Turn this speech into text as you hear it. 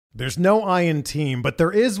There's no I in team, but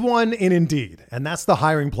there is one in Indeed, and that's the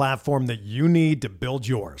hiring platform that you need to build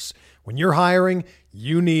yours. When you're hiring,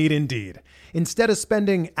 you need Indeed. Instead of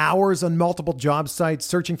spending hours on multiple job sites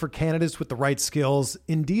searching for candidates with the right skills,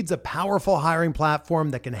 Indeed's a powerful hiring platform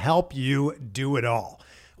that can help you do it all.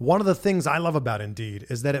 One of the things I love about Indeed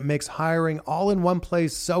is that it makes hiring all in one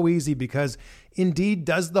place so easy because Indeed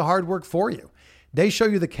does the hard work for you. They show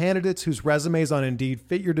you the candidates whose resumes on Indeed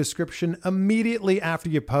fit your description immediately after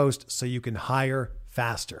you post so you can hire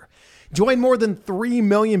faster. Join more than 3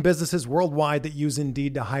 million businesses worldwide that use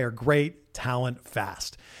Indeed to hire great talent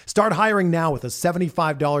fast. Start hiring now with a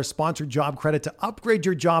 $75 sponsored job credit to upgrade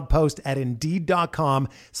your job post at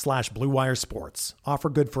Indeed.com/Blue Wire Sports. Offer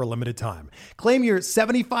good for a limited time. Claim your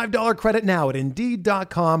 $75 credit now at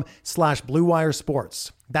Indeed.com/Blue Wire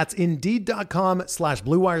Sports. That's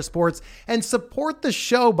Indeed.com/Blue Wire Sports, and support the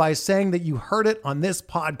show by saying that you heard it on this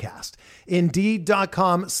podcast.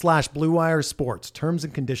 Indeed.com/Blue Wire Sports. Terms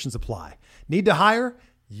and conditions apply. Need to hire?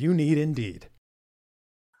 You need Indeed.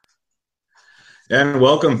 And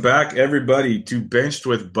welcome back, everybody, to Benched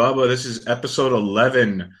with Bubba. This is episode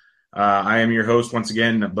 11. I am your host once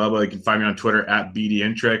again, Bubba. You can find me on Twitter at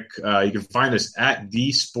BDintric. You can find us at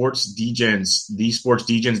The Sports Degens,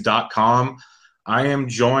 thesportsdegens.com. I am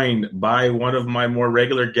joined by one of my more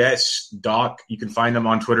regular guests, Dawk. You can find him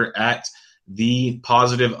on Twitter at @the_Vig.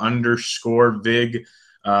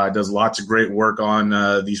 Does lots of great work on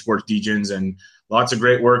The Sports Degens and lots of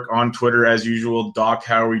great work on Twitter as usual. Dawk,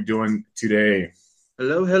 how are we doing today?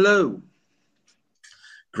 Hello.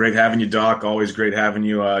 Great having you, Dawk. Always great having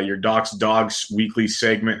you. Your Dawk's Dogs weekly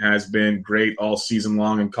segment has been great all season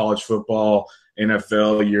long in college football,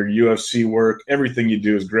 NFL, your UFC work. Everything you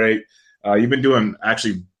do is great. You've been doing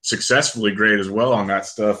actually successfully great as well on that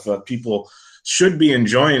stuff. People should be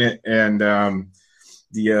enjoying it, and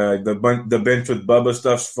the Bench with Bubba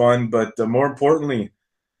stuff's fun. But more importantly,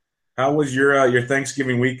 how was your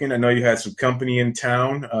Thanksgiving weekend? I know you had some company in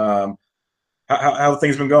town. How have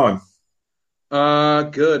things been going?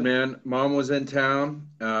 Good, man. Mom was in town,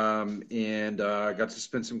 and got to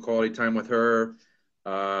spend some quality time with her.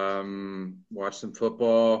 Watched some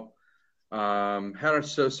football. Had a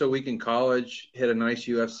so-so week in college. Hit a nice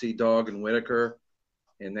UFC dog in Whitaker,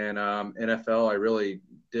 and then NFL. I really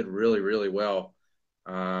did really well.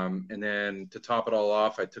 And then to top it all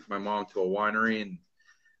off, I took my mom to a winery, and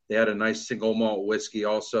they had a nice single malt whiskey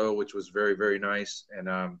also, which was very, very nice. And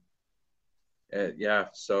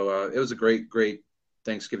so it was a great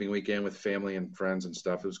Thanksgiving weekend with family and friends and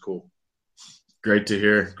stuff. It was cool. Great to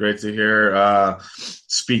hear.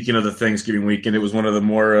 Speaking of the Thanksgiving weekend, it was one of the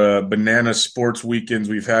more banana sports weekends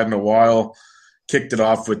we've had in a while. Kicked it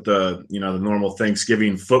off with the normal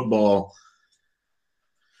Thanksgiving football.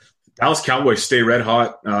 Dallas Cowboys stay red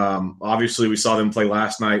hot. Obviously, we saw them play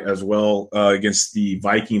last night as well against the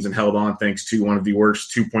Vikings and held on thanks to one of the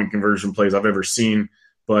worst 2-point conversion plays I've ever seen.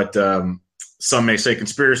 But some may say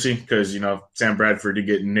conspiracy because, Sam Bradford did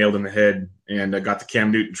get nailed in the head and got the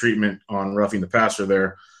Cam Newton treatment on roughing the passer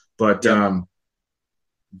there. But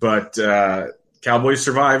Cowboys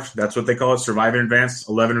survived. That's what they call it, survive in advance,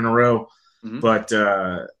 11 in a row. Mm-hmm. But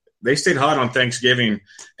they stayed hot on Thanksgiving.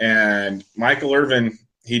 And Michael Irvin,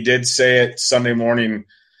 he did say it Sunday morning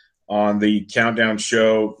on the Countdown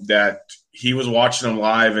show that he was watching them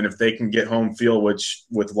live, and if they can get home field, which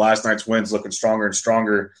with last night's wins looking stronger and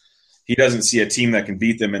stronger, he doesn't see a team that can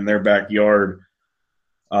beat them in their backyard.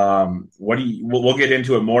 We'll get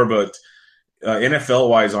into it more, but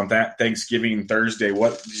NFL-wise on that Thanksgiving Thursday,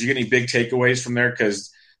 did you get any big takeaways from there?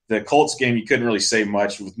 Because the Colts game, you couldn't really say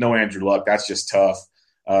much with no Andrew Luck. That's just tough.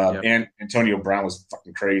 And Antonio Brown was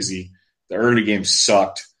fucking crazy. The early game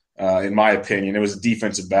sucked, in my opinion. It was a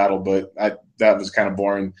defensive battle, but that was kind of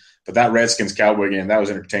boring. But that Redskins-Cowboy game, that was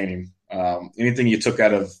entertaining. Anything you took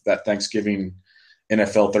out of that Thanksgiving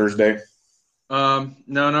NFL Thursday? No,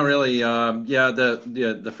 not really.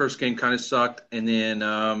 The first game kind of sucked, and then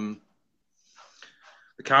the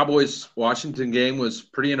Cowboys-Washington game was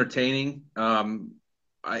pretty entertaining. I'm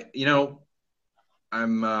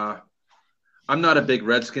not a big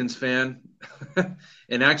Redskins fan,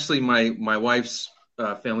 and actually, my wife's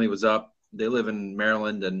family was up. They live in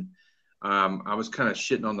Maryland, and I was kind of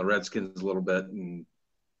shitting on the Redskins a little bit, and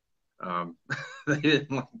they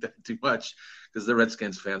didn't like that too much because they're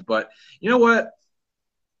Redskins fans. But you know what?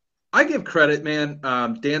 I give credit, man.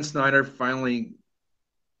 Dan Snyder finally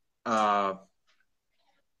got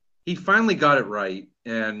it right,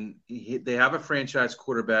 and they have a franchise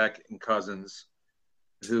quarterback in Cousins,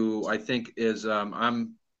 who I think is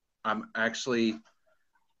I'm actually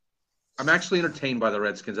entertained by the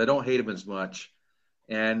Redskins. I don't hate them as much,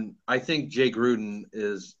 And I think Jay Gruden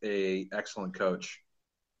is a excellent coach.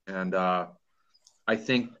 And I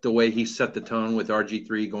think the way he set the tone with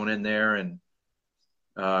RG3 going in there and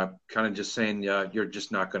kind of just saying, you're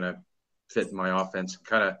just not going to fit in my offense.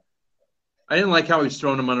 I didn't like how he was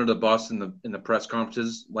throwing him under the bus in the press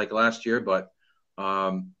conferences like last year, but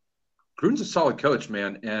Gruden's a solid coach,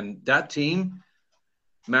 man. And that team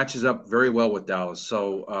matches up very well with Dallas.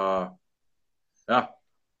 So, yeah,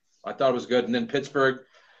 I thought it was good. And then Pittsburgh,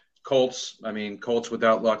 Colts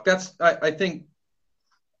without luck. I think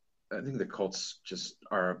the Colts just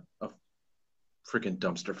are a freaking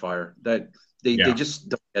dumpster fire. They just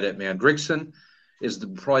don't get it, man. Grigson is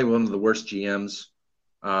probably one of the worst GMs.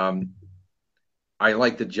 I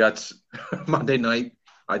like the Jets Monday night.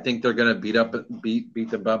 I think they're going to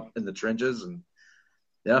beat them up in the trenches, and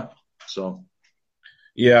so.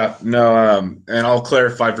 Yeah, no, and I'll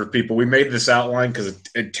clarify for people. We made this outline because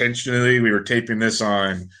intentionally we were taping this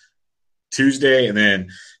on Tuesday, and then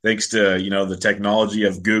thanks to the technology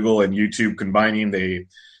of Google and YouTube combining, they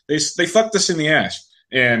fucked us in the ass,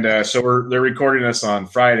 and so they're recording us on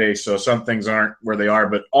Friday. So some things aren't where they are,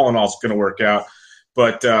 but all in all, it's going to work out.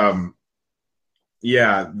 But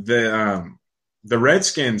the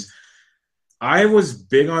Redskins, I was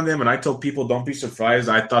big on them, and I told people don't be surprised.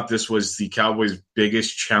 I thought this was the Cowboys'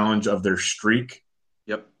 biggest challenge of their streak.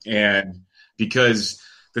 Yep. And because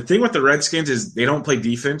the thing with the Redskins is they don't play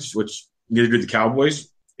defense, which neither do the Cowboys,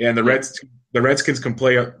 and the Redskins can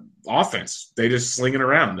play offense. They just sling it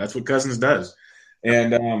around. That's what Cousins does.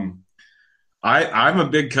 And I'm a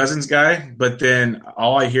big Cousins guy, but then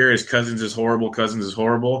all I hear is Cousins is horrible,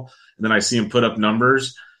 and then I see him put up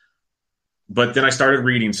numbers. But then I started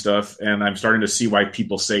reading stuff, and I'm starting to see why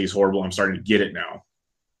people say he's horrible. I'm starting to get it now.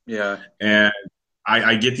 Yeah. And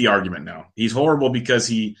I get the argument now. He's horrible because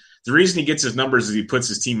the reason he gets his numbers is he puts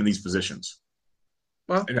his team in these positions.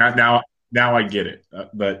 Well, and now I get it.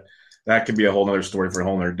 But that could be a whole other story for a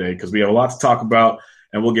whole other day because we have a lot to talk about,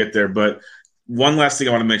 and we'll get there. But one last thing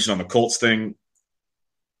I want to mention on the Colts thing.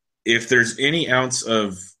 If there's any ounce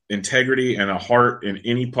of integrity and a heart in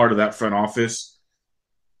any part of that front office,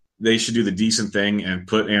 they should do the decent thing and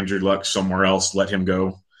put Andrew Luck somewhere else, let him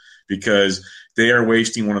go, because they are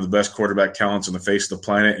wasting one of the best quarterback talents on the face of the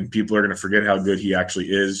planet, and people are going to forget how good he actually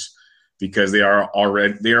is because they are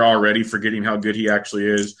already forgetting how good he actually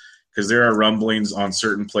is because there are rumblings on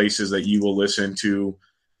certain places that you will listen to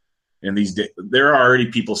in these days. There are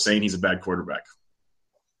already people saying he's a bad quarterback,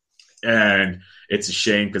 and it's a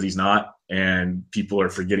shame because he's not, and people are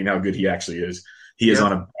forgetting how good he actually is. He is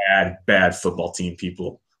on a bad football team,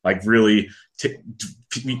 people. Like, really,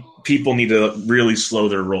 people need to really slow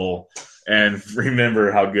their roll and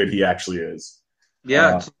remember how good he actually is.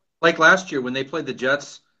 Yeah, like last year when they played the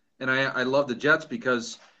Jets, and I love the Jets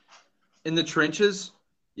because in the trenches,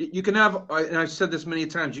 you can have, and I've said this many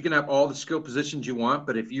times, you can have all the skill positions you want,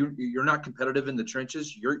 but if you're not competitive in the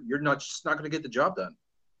trenches, you're just not going to get the job done.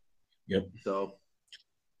 Yep. So.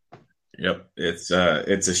 Yep, it's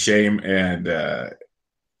a shame, and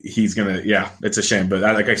he's gonna. Yeah, it's a shame. But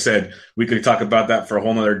like I said, we could talk about that for a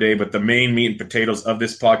whole nother day. But the main meat and potatoes of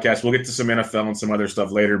this podcast, we'll get to some NFL and some other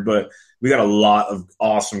stuff later. But we got a lot of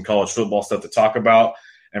awesome college football stuff to talk about.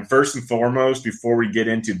 And first and foremost, before we get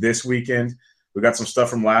into this weekend, we got some stuff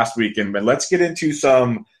from last weekend. But let's get into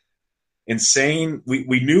some insane.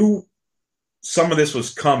 We knew some of this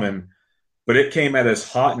was coming, but it came at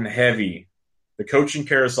us hot and heavy. The coaching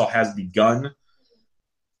carousel has begun.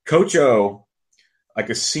 Coach O, like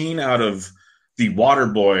a scene out of The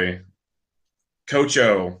Waterboy, Coach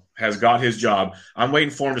O has got his job. I'm waiting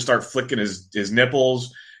for him to start flicking his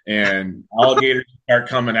nipples and alligators start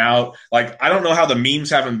coming out. Like, I don't know how the memes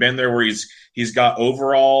haven't been there where he's got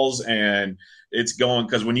overalls and it's going,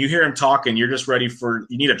 because when you hear him talking, you're just ready for –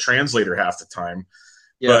 you need a translator half the time.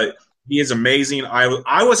 Yeah. But he is amazing.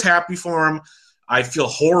 I was happy for him. I feel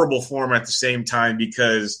horrible for him at the same time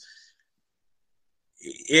because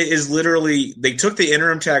it is literally – they took the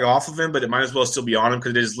interim tag off of him, but it might as well still be on him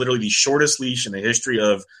because it is literally the shortest leash in the history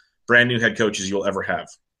of brand new head coaches you'll ever have.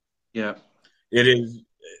 Yeah. It is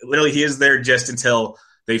 – literally he is there just until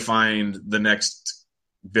they find the next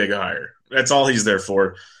big hire. That's all he's there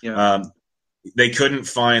for. Yeah. They couldn't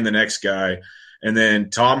find the next guy. And then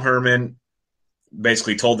Tom Herman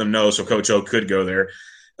basically told them no, so Coach O could go there.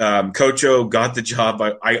 Coach O got the job.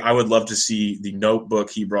 I would love to see the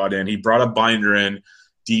notebook he brought in. He brought a binder in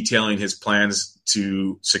detailing his plans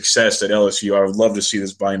to success at LSU. I would love to see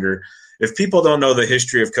this binder. If people don't know the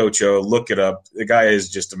history of Coach O, look it up. The guy is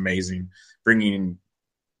just amazing, bringing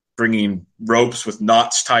ropes with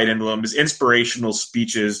knots tied into them, his inspirational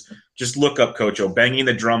speeches. Just look up Coach O, banging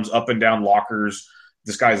the drums up and down lockers,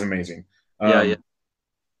 This guy's amazing. Yeah.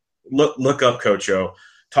 Look up Coach O.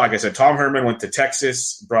 Like I said, Tom Herman went to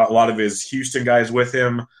Texas, brought a lot of his Houston guys with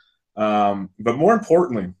him. But more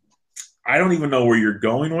importantly, I don't even know where you're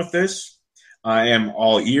going with this. I am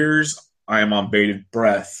all ears. I am on bated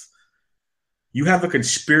breath. You have a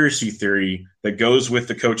conspiracy theory that goes with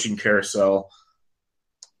the coaching carousel.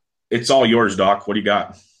 It's all yours, Doc. What do you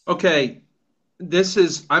got? Okay.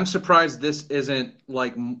 I'm surprised this isn't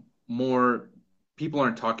like more people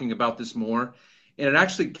aren't talking about this more. And it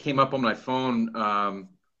actually came up on my phone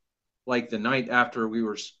like the night after we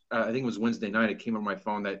were, I think it was Wednesday night. It came on my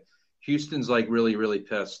phone that Houston's like really, really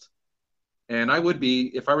pissed. And I would be,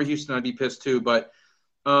 if I were Houston, I'd be pissed too. But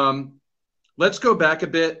let's go back a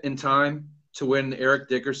bit in time to when Eric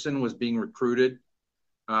Dickerson was being recruited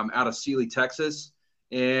out of Sealy, Texas.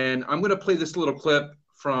 And I'm going to play this little clip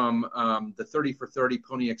from the 30 for 30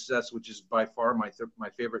 Pony XS, which is by far my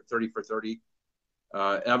favorite 30 for 30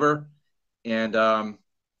 ever. And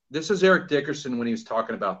this is Eric Dickerson when he was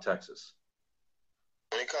talking about Texas.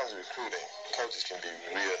 When it comes to recruiting, coaches can be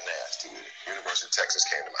real nasty with it. University of Texas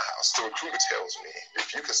came to my house. The recruiter tells me,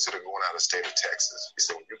 if you consider going out of the state of Texas, he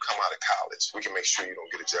said, when you come out of college, we can make sure you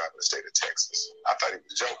don't get a job in the state of Texas. I thought he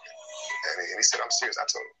was joking. And he said, I'm serious. I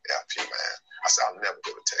told him, F you, man. I said, I'll never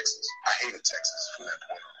go to Texas. I hated Texas from that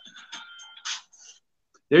point on.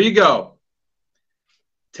 There you go.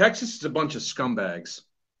 Texas is a bunch of scumbags.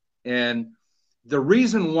 And the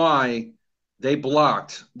reason why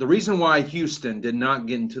the reason why Houston did not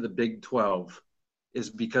get into the Big 12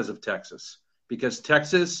 is because of Texas. Because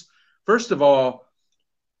Texas, first of all,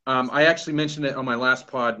 I actually mentioned it on my last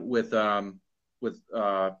pod with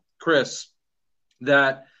Chris,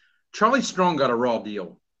 that Charlie Strong got a raw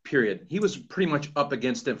deal, period. He was pretty much up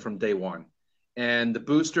against it from day one. And the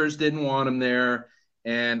boosters didn't want him there.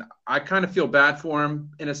 And I kind of feel bad for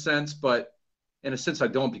him in a sense, but in a sense I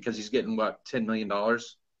don't, because he's getting, what, $10 million?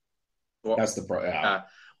 Well, That's the problem. Yeah.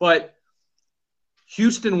 But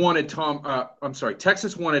Texas wanted Tom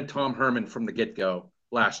Herman from the get-go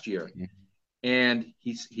last year. Mm-hmm. And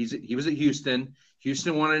he was at Houston.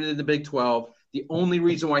 Houston wanted into the Big 12. The only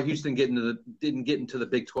reason why Houston didn't get into the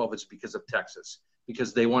Big 12 is because of Texas,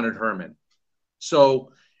 because they wanted Herman.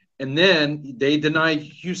 So, and then they deny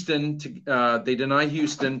Houston to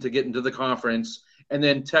get into the conference, and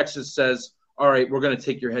then Texas says, "All right, we're going to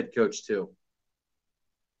take your head coach too."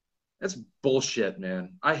 That's bullshit,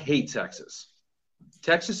 man. I hate Texas.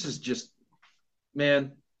 Texas is just,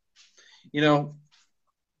 man, I'm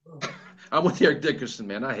with Eric Dickerson,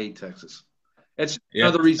 man. I hate Texas. It's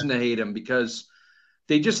another reason to hate him, because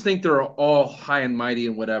they just think they're all high and mighty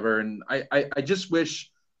and whatever. And I just wish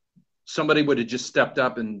somebody would have just stepped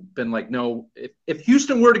up and been like, no, if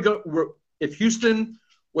Houston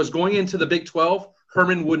was going into the Big 12,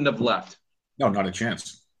 Herman wouldn't have left. No, not a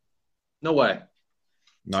chance. No way.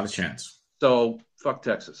 Not a chance. So fuck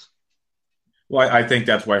Texas. Well, I think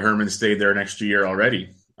that's why Herman stayed there an extra year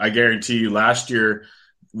already. I guarantee you last year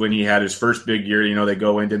when he had his first big year, they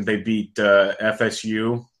go in, didn't they beat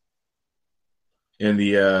FSU in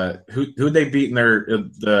the who'd they beat in their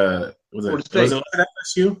Florida State. Was it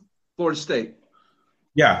FSU? Florida State.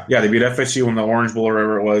 Yeah, they beat FSU in the Orange Bowl or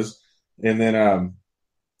whatever it was. And then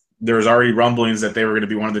there was already rumblings that they were going to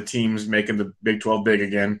be one of the teams making the Big 12 big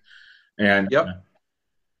again. And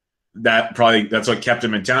that's what kept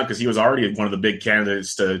him in town, because he was already one of the big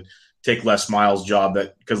candidates to take Les Miles' job,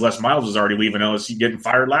 because Les Miles was already leaving LSU, getting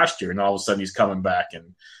fired last year, and all of a sudden he's coming back.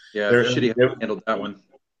 And shitty handled that one.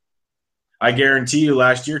 I guarantee you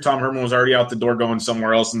last year Tom Herman was already out the door going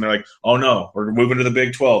somewhere else, and they're like, oh no, we're moving to the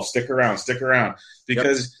Big 12. Stick around.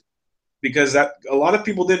 Because that a lot of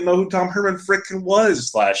people didn't know who Tom Herman frickin'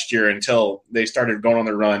 was last year until they started going on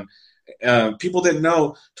their run. People didn't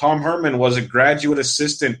know Tom Herman was a graduate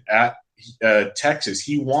assistant at Texas.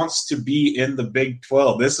 He wants to be in the Big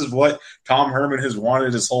 12. This is what Tom Herman has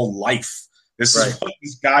wanted his whole life. This is what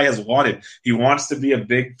this guy has wanted. He wants to be a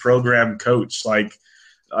big program coach. Like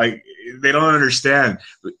they don't understand.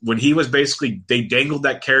 When he was basically, they dangled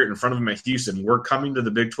that carrot in front of him at Houston. We're coming to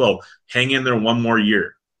the Big 12. Hang in there one more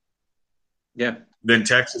year. Yeah. Then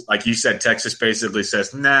Texas, like you said, Texas basically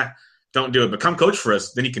says, nah, don't do it. But come coach for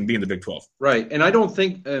us, then he can be in the Big 12. Right. And I don't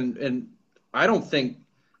think I don't think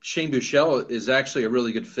Shane Buechele is actually a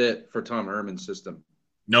really good fit for Tom Herman's system.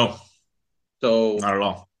 No. So not at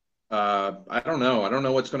all. I don't know. I don't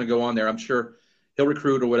know what's going to go on there. I'm sure he'll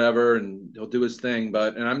recruit or whatever, and he'll do his thing.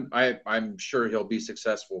 I'm sure he'll be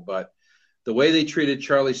successful. But the way they treated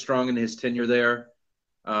Charlie Strong in his tenure there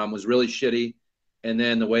was really shitty. And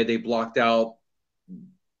then the way they blocked out,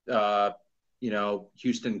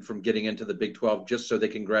 Houston from getting into the Big 12 just so they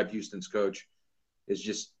can grab Houston's coach is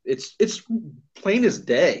just it's plain as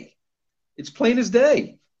day. It's plain as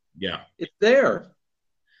day. Yeah, it's there.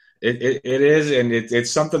 It is, and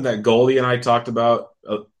it's something that Goldie and I talked about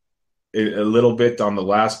a little bit on the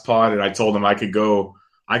last pod, and I told him I could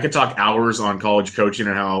talk hours on college coaching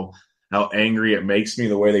and how angry it makes me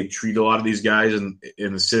the way they treat a lot of these guys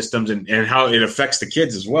in the systems and how it affects the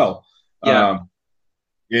kids as well. Yeah.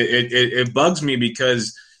 It bugs me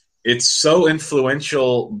because it's so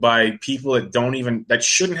influential by people that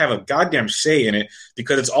shouldn't have a goddamn say in it,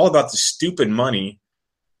 because it's all about the stupid money.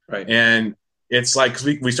 Right. And it's like, cause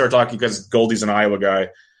we started talking because Goldie's an Iowa guy.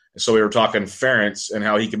 So we were talking Ferentz and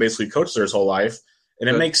how he could basically coach there his whole life. And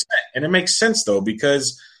it makes sense though,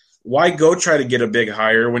 because why go try to get a big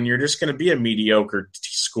hire when you're just going to be a mediocre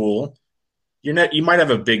school? You might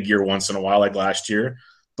have a big year once in a while, like last year,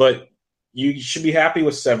 but you should be happy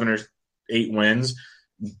with 7 or 8 wins.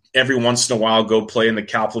 Every once in a while, go play in the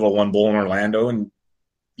Capital One Bowl in Orlando and,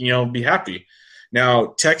 be happy.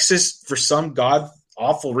 Now, Texas, for some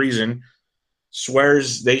god-awful reason,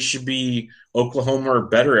 swears they should be Oklahoma or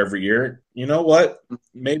better every year. You know what?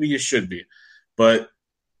 Maybe you should be. But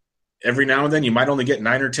every now and then, you might only get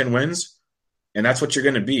 9 or 10 wins, and that's what you're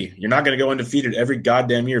going to be. You're not going to go undefeated every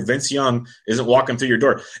goddamn year. Vince Young isn't walking through your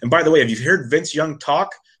door. And by the way, if you've heard Vince Young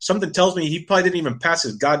talk, something tells me he probably didn't even pass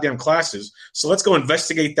his goddamn classes. So let's go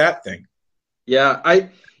investigate that thing. Yeah,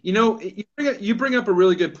 you bring up a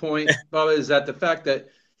really good point, Bubba, is that the fact that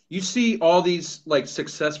you see all these like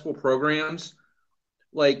successful programs,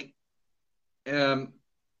 like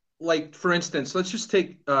for instance, let's just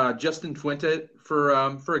take Justin Fuente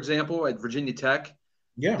for example at Virginia Tech.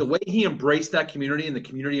 Yeah, the way he embraced that community and the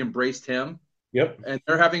community embraced him. Yep, and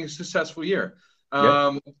they're having a successful year.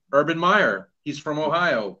 Yep. Urban Meyer, he's from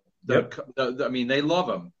Ohio. Yep. I mean, they love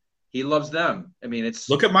him. He loves them. I mean, it's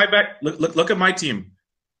look at my back. Look at my team.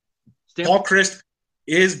 Paul Christ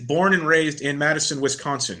is born and raised in Madison,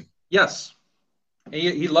 Wisconsin. Yes,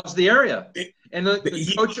 he loves the area. And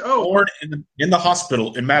the Coach O, born in the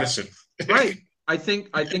hospital in Madison. Right. I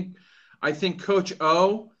think Coach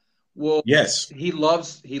O will. Yes. He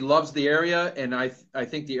loves the area, and I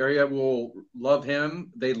think the area will love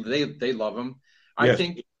him. They love him. Yes.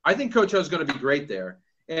 I think Coach O is going to be great there.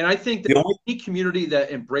 And I think that any community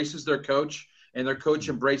that embraces their coach and their coach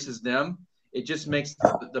embraces them, it just makes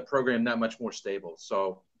the program that much more stable.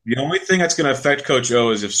 So the only thing that's going to affect Coach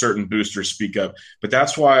O is if certain boosters speak up. But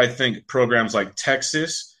that's why I think programs like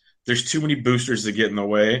Texas, there's too many boosters that get in the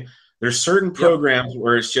way. There's certain programs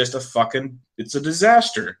where it's just it's a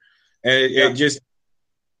disaster. And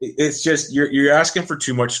it's just you're asking for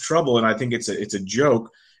too much trouble, and I think it's a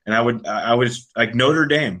joke. And I would like Notre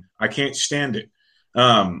Dame. I can't stand it.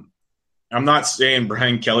 I'm not saying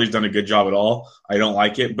Brian Kelly's done a good job at all. I don't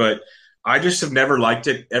like it, but I just have never liked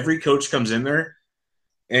it. Every coach comes in there,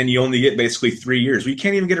 and you only get basically 3 years. We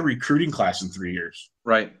can't even get a recruiting class in 3 years.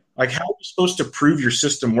 Right. Like, how are you supposed to prove your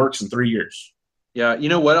system works in 3 years? Yeah. You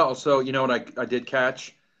know what? Also, you know what I did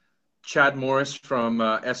catch? Chad Morris from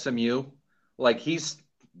SMU. Like, he's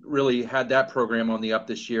really had that program on the up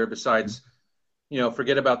this year. Besides,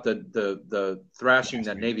 forget about the thrashing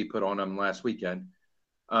that Navy put on him last weekend.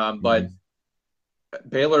 But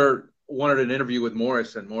Baylor wanted an interview with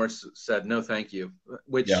Morris, and Morris said, no, thank you,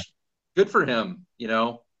 which good for him,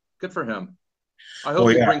 good for him. I hope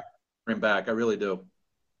he brings him back. I really do.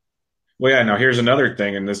 Well, yeah, now here's another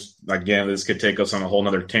thing, and this could take us on a whole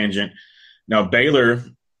nother tangent. Now, Baylor,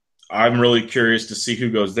 I'm really curious to see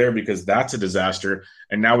who goes there, because that's a disaster.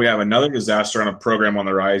 And now we have another disaster on a program on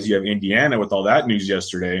the rise. You have Indiana with all that news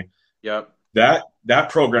yesterday. Yep. That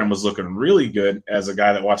program was looking really good. As a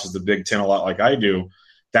guy that watches the Big Ten a lot like I do,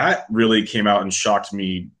 that really came out and shocked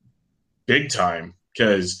me big time,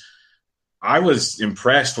 because I was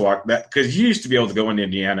impressed because you used to be able to go into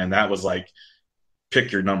Indiana and that was like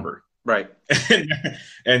pick your number. Right.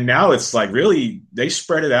 And now it's like really they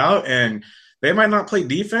spread it out, and they might not play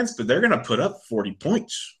defense, but they're going to put up 40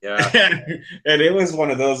 points. Yeah. And it was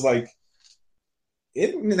one of those like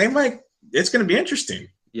it's going to be interesting.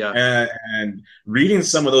 Yeah. And reading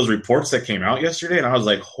some of those reports that came out yesterday, and I was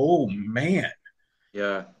like, oh man.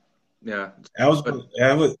 Yeah. Yeah. That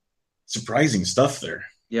was surprising stuff there.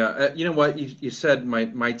 Yeah. You know what? You said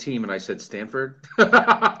my team, and I said Stanford.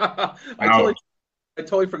 I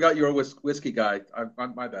totally forgot you were a whiskey guy.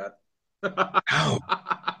 My bad. Oh,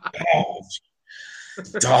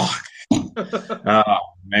 Dawk. Oh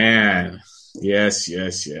man. Yes.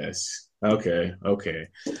 Okay.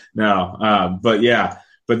 No,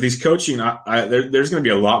 but these coaching, there's going to be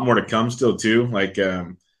a lot more to come still too. Like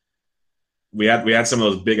we had some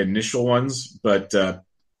of those big initial ones, but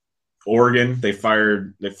Oregon they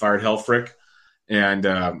fired Helfrich, And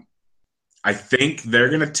I think they're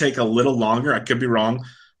going to take a little longer. I could be wrong.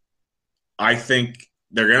 I think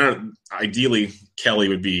they're going to – ideally, Kelly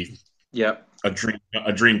would be a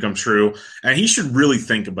dream come true. And he should really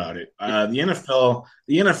think about it. The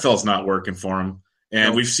NFL is not working for him.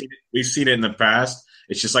 And we've seen it in the past.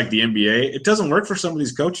 It's just like the NBA. It doesn't work for some of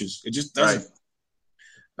these coaches. It just doesn't.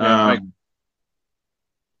 Right.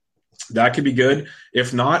 That could be good.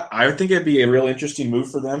 If not, I think it'd be a real interesting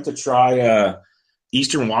move for them to try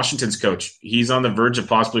Eastern Washington's coach. He's on the verge of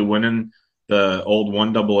possibly winning the old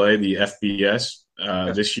 1AA, the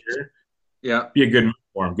FBS, this year. Yeah. Be a good move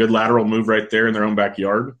for him. Good lateral move right there in their own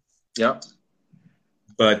backyard. Yep.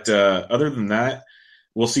 But other than that,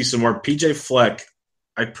 we'll see some more. PJ Fleck,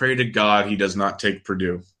 I pray to God he does not take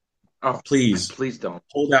Purdue. Oh, please don't.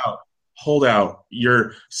 Hold out.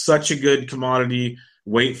 You're such a good commodity.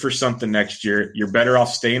 Wait for something next year. You're better off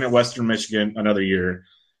staying at Western Michigan another year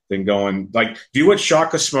than going – do what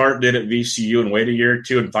Shaka Smart did at VCU and wait a year or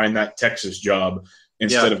two and find that Texas job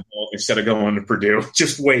instead of going to Purdue.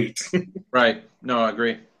 Just wait. Right. No, I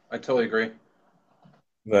agree. I totally agree.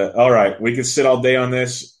 But all right, we can sit all day on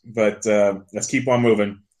this, but let's keep on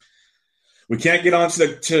moving. We can't get on to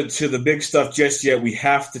the big stuff just yet. We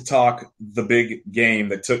have to talk the big game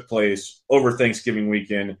that took place over Thanksgiving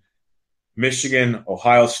weekend. Michigan,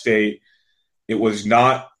 Ohio State. It was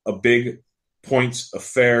not a big points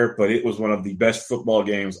affair, but it was one of the best football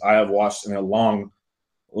games I have watched in a long,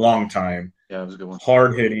 long time. Yeah, it was a good one.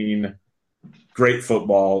 Hard hitting, great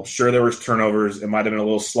football. Sure, there was turnovers. It might have been a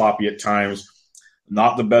little sloppy at times.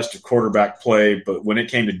 Not the best of quarterback play, but when it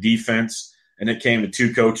came to defense and it came to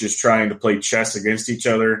two coaches trying to play chess against each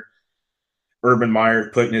other, Urban Meyer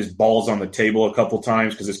putting his balls on the table a couple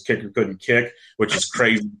times because his kicker couldn't kick, which is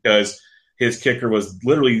crazy because his kicker was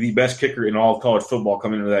literally the best kicker in all of college football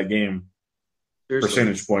coming into that game,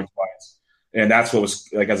 percentage points wise. And that's what was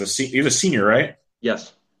like he was a senior, right?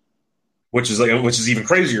 Yes. Which is even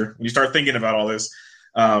crazier when you start thinking about all this.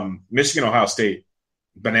 Michigan, Ohio State,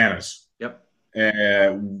 bananas. Yep.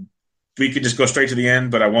 And we could just go straight to the end,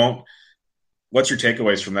 but I won't. What's your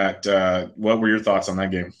takeaways from that? What were your thoughts on that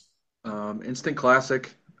game? Instant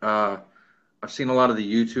classic. I've seen a lot of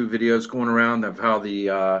the YouTube videos going around of how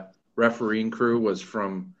the refereeing crew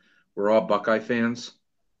were all Buckeye fans.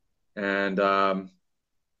 And I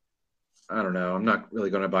don't know. I'm not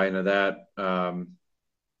really going to buy into that.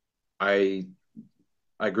 I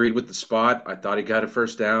agreed with the spot. I thought he got a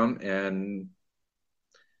first down, and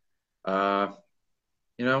I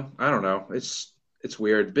don't know. It's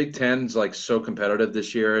weird. Big Ten's like so competitive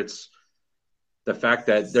this year. It's the fact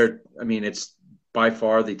that it's by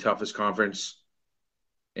far the toughest conference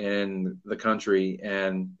in the country,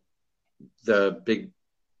 and the Big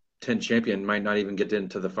Ten champion might not even get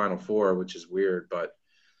into the Final Four, which is weird, but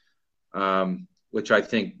which I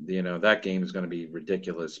think, that game is going to be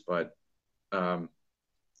ridiculous, but it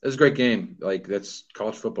was a great game. Like, that's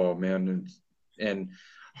college football, man. And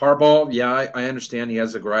Harbaugh, yeah, I understand he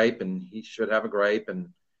has a gripe, and he should have a gripe, and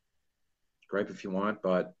gripe if you want,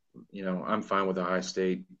 but I'm fine with Ohio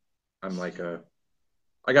State.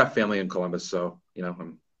 I got family in Columbus, so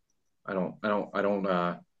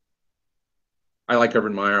I like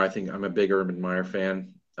Urban Meyer. I think I'm a big Urban Meyer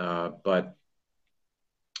fan, but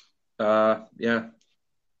yeah.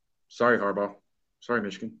 Sorry, Harbaugh. Sorry,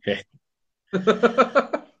 Michigan. Okay.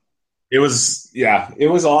 It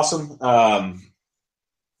was awesome.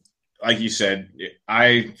 Like you said,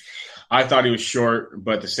 I thought he was short,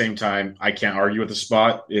 but at the same time, I can't argue with the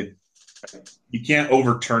spot. You can't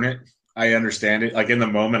overturn it. I understand it. Like, in the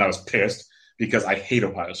moment, I was pissed because I hate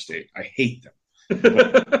Ohio State. I hate them.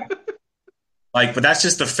 But that's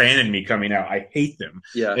just the fan in me coming out. I hate them.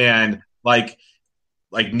 Yeah. And like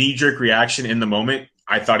knee-jerk reaction in the moment,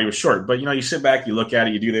 I thought he was short. But, you sit back, you look at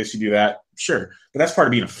it, you do this, you do that. Sure. But that's part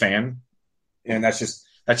of being a fan. And that's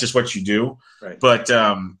just what you do. Right. But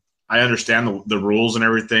I understand the rules and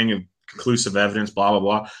everything and conclusive evidence, blah, blah,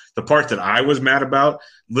 blah. The part that I was mad about,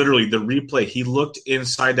 literally the replay, he looked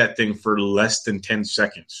inside that thing for less than 10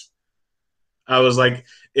 seconds. I was like,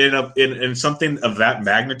 in something of that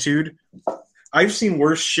magnitude, I've seen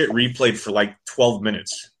worse shit replayed for like 12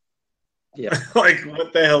 minutes. Yeah. Like,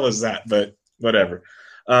 what the hell is that? But whatever.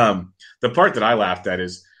 The part that I laughed at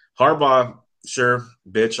is Harbaugh, sure,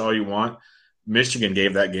 bitch all you want. Michigan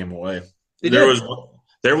gave that game away.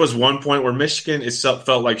 There was one point where Michigan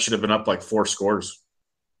felt like should have been up like 4 scores.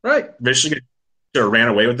 Right. Michigan should have ran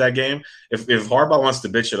away with that game. If Harbaugh wants to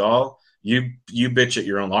bitch at all, you bitch at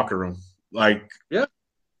your own locker room. Like, yeah,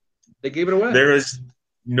 they gave it away. There is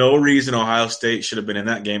no reason Ohio State should have been in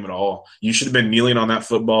that game at all. You should have been kneeling on that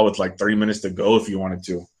football with like 3 minutes to go if you wanted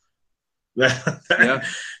to. Yeah.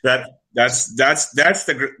 That's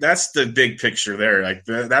the big picture there. Like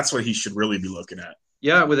that's what he should really be looking at.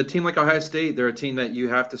 Yeah, with a team like Ohio State, they're a team that you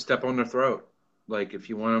have to step on their throat. Like if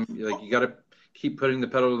you want them, like you got to keep putting the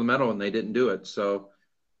pedal to the metal, and they didn't do it. So,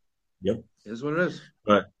 Yep, it is what it is.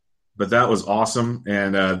 But that was awesome,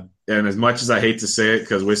 and as much as I hate to say it,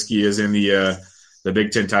 because Whiskey is in the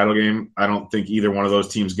Big Ten title game, I don't think either one of those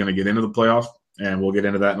teams is going to get into the playoff, and we'll get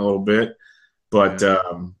into that in a little bit. But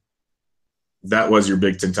that was your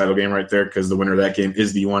Big Ten title game right there, because the winner of that game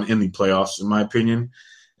is the one in the playoffs, in my opinion.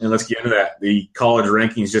 And let's get into that. The college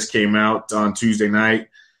rankings just came out on Tuesday night.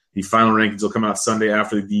 The final rankings will come out Sunday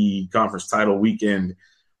after the conference title weekend.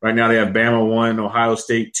 Right now they have Bama 1, Ohio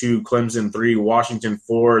State 2, Clemson 3, Washington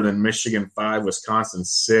 4, then Michigan 5, Wisconsin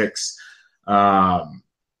 6. I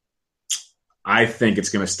think it's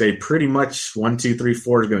going to stay pretty much 1, 2, 3,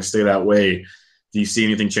 4 is going to stay that way. Do you see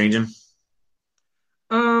anything changing?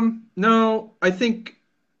 No, I think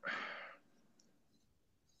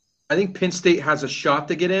Penn State has a shot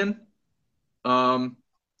to get in. I'm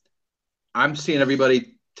seeing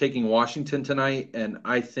everybody taking Washington tonight, and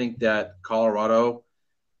I think that Colorado.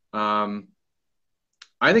 I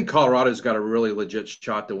think Colorado's got a really legit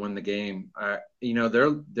shot to win the game.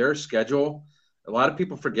 Their schedule. A lot of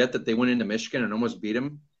people forget that they went into Michigan and almost beat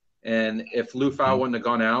them. And if Lufau wouldn't have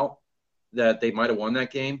gone out, that they might have won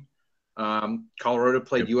that game. Colorado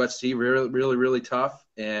played USC really, really, really tough,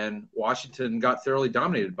 and Washington got thoroughly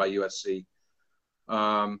dominated by USC.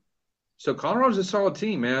 So Colorado's a solid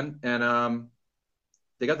team, man, and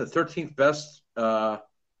they got the 13th best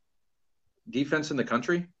defense in the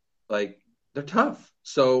country. Like, they're tough.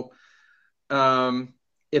 So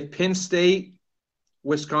if Penn State,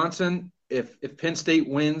 Wisconsin, if Penn State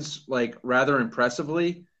wins like rather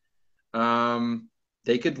impressively,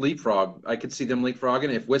 they could leapfrog. I could see them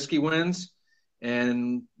leapfrogging. If Whiskey wins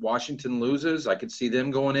and Washington loses, I could see them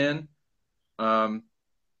going in. I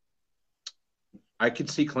could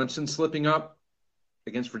see Clemson slipping up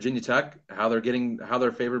against Virginia Tech. How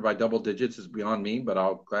they're favored by double digits is beyond me, but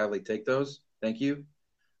I'll gladly take those. Thank you.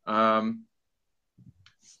 I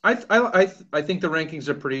think the rankings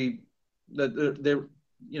are pretty.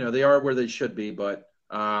 They are where they should be, but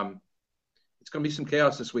it's going to be some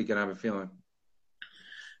chaos this weekend. I have a feeling.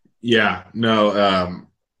 Yeah, no.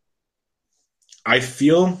 I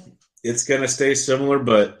feel it's going to stay similar,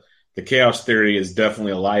 but the chaos theory is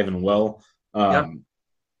definitely alive and well.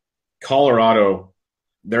 Colorado,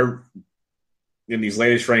 they're in these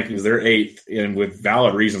latest rankings, they're 8th, and with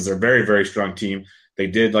valid reasons. They're a very, very strong team. They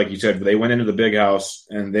did, like you said, they went into the Big House,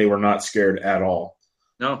 and they were not scared at all.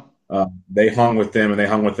 No. They hung with them, and they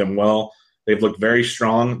hung with them well. They've looked very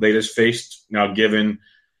strong. They just faced, now given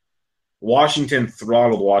Washington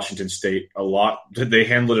throttled Washington State a lot. They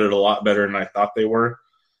handled it a lot better than I thought they were.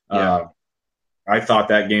 Yeah. I thought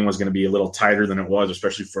that game was going to be a little tighter than it was,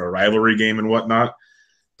 especially for a rivalry game and whatnot.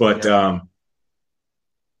 But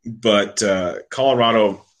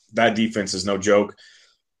Colorado, that defense is no joke.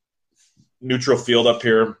 Neutral field up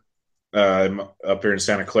here in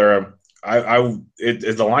Santa Clara.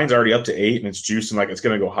 The line's already up to 8, and it's juicing like it's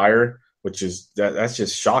going to go higher, which is that's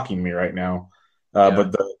just shocking me right now.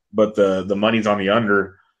 But the money's on the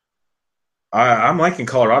under. I'm liking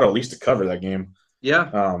Colorado at least to cover that game.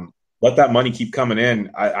 Yeah. Let that money keep coming in.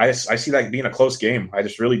 I see that being a close game. I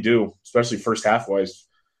just really do, especially first half wise.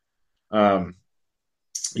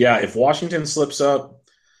 If Washington slips up,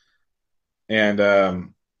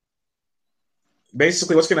 and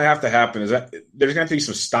basically what's going to have to happen is that there's going to be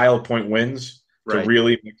some style point wins to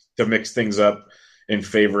really mix things up in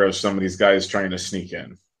favor of some of these guys trying to sneak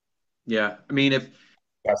in. Yeah, I mean, if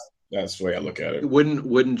that's the way I look at it. It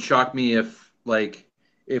wouldn't shock me if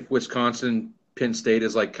Wisconsin Penn State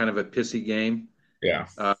is like kind of a pissy game. Yeah.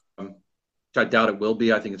 I doubt it will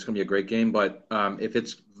be. I think it's going to be a great game, but if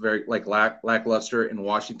it's very like lackluster and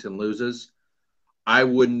Washington loses, it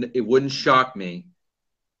wouldn't shock me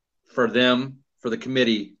for the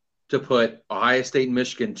committee to put Ohio State and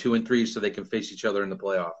Michigan 2 and 3 so they can face each other in the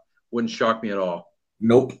playoff. Wouldn't shock me at all.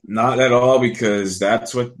 Nope, not at all, because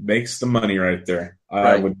that's what makes the money right there.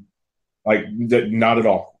 I would not at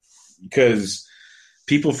all, because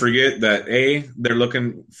people forget that they're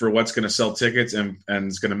looking for what's going to sell tickets and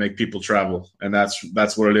it's going to make people travel, and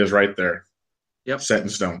that's what it is right there. Yep, set in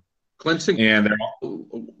stone. Clemson, and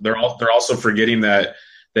they're also forgetting that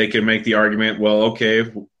they can make the argument. Well,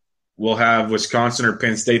 okay, we'll have Wisconsin or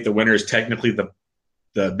Penn State. The winner is technically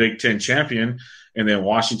the Big Ten champion, and then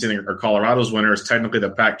Washington or Colorado's winner is technically the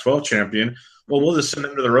Pac-12 champion. Well, we'll just send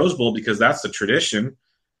them to the Rose Bowl because that's the tradition.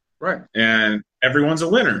 Right. And everyone's a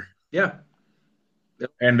winner. Yeah.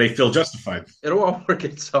 and they feel justified. It'll all work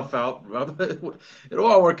itself out, Rob. It'll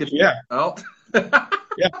all work itself out.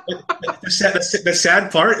 Yeah. The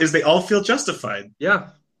sad part is they all feel justified. Yeah.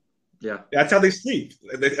 That's how they sleep.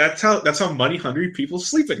 That's how money hungry people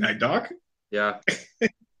sleep at night, Doc. Yeah.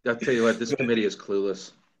 I'll tell you what, this committee is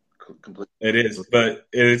clueless. Completely. It is, but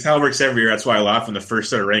it's how it works every year. That's why I laugh when the first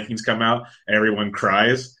set of rankings come out and everyone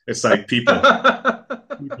cries. It's like, people,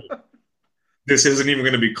 this isn't even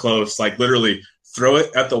going to be close. Like, literally, throw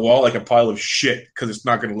it at the wall like a pile of shit because it's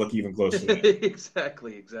not going to look even closer.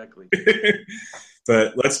 Exactly.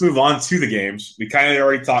 But let's move on to the games. We kind of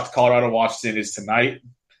already talked Colorado-Washington is tonight.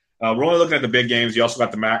 We're only looking at the big games. You also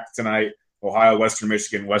got the MAC tonight. Ohio, Western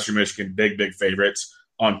Michigan, big favorites.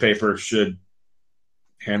 On paper, should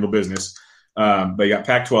handle business. But you got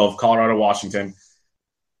Pac-12, Colorado, Washington.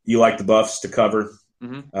 You like the Buffs to cover.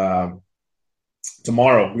 Mm-hmm.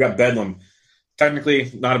 Tomorrow, we got Bedlam.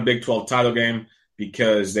 Technically, not a Big 12 title game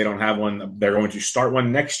because they don't have one. They're going to start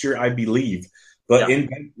one next year, I believe. But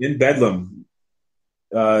in Bedlam,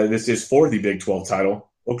 this is for the Big 12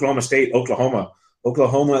 title. Oklahoma State, Oklahoma.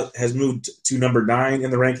 Oklahoma has moved to number 9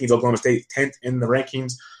 in the rankings. Oklahoma State, 10th in the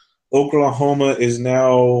rankings. Oklahoma is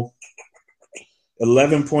now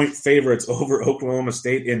 11-point favorites over Oklahoma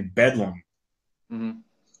State in Bedlam. Mm-hmm.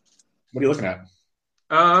 What are you looking at?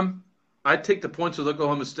 I'd take the points with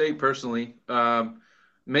Oklahoma State personally.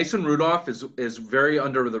 Mason Rudolph is very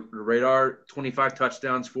under the radar. 25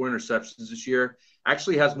 touchdowns, 4 interceptions this year.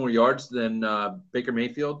 Actually has more yards than Baker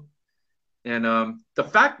Mayfield. And the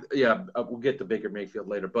fact, we'll get to Baker Mayfield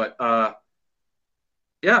later, but I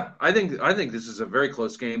think this is a very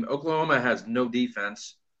close game. Oklahoma has no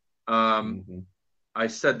defense. I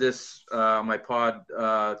said this on my pod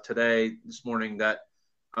this morning that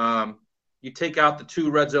you take out the 2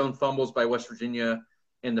 red zone fumbles by West Virginia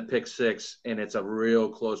and the pick 6, and it's a real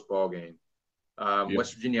close ball game.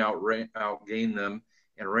 West Virginia outgained them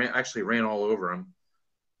and ran all over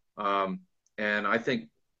them. And I think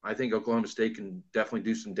Oklahoma State can definitely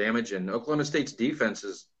do some damage, and Oklahoma State's defense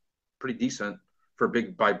is pretty decent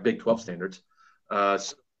by Big 12 standards. I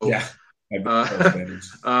think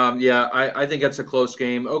that's a close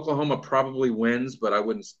game. Oklahoma probably wins, but I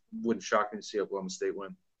wouldn't shock me to see Oklahoma State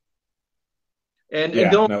win. And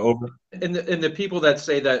the people that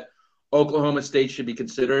say that Oklahoma State should be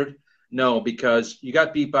considered, no, because you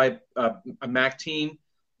got beat by a MAC team.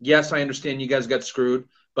 Yes, I understand you guys got screwed,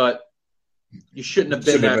 but you shouldn't have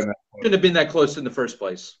been that close in the first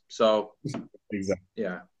place. So exactly.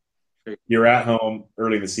 Yeah. You're at home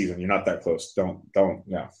early in the season. You're not that close. Don't.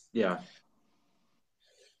 Yeah.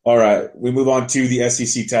 All right. We move on to the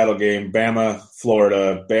SEC title game. Bama,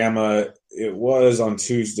 Florida. Bama, it was on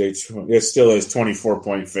Tuesday. It still is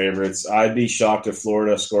 24-point favorites. I'd be shocked if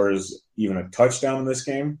Florida scores even a touchdown in this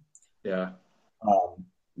game. Yeah.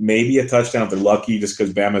 Maybe a touchdown if they're lucky, just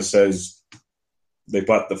because Bama says they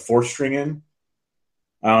put the 4th string in.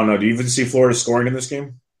 I don't know. Do you even see Florida scoring in this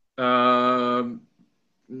game?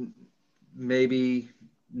 Maybe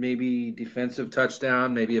defensive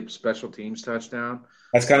touchdown, maybe a special teams touchdown.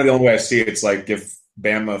 That's kind of the only way I see it. It's like if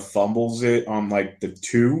Bama fumbles it on like the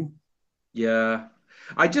 2. Yeah.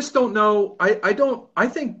 I just don't know. I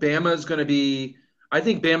think Bama's going to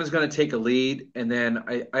take a lead, and then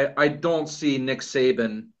I don't see Nick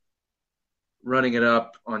Saban running it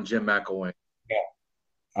up on Jim McElwain. Yeah.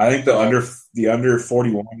 I think the under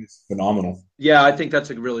 41 is phenomenal. Yeah, I think that's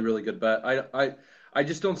a really, really good bet. I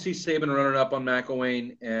just don't see Saban running up on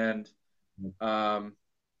McElwain, and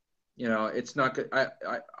it's not good.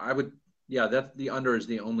 I would, that the under is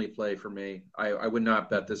the only play for me. I would not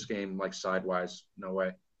bet this game like sidewise. No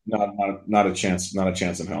way. Not a chance. Not a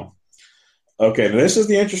chance in hell. Okay, this is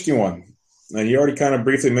the interesting one. And you already kind of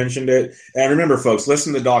briefly mentioned it. And remember, folks,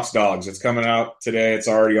 listen to Dawk's Dogs. It's coming out today. It's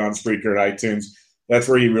already on Spreaker and iTunes. That's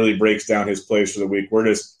where he really breaks down his plays for the week. We're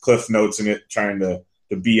just cliff notes in it, trying to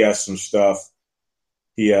BS some stuff.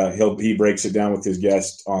 He breaks it down with his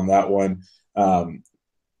guest on that one.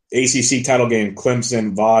 ACC title game,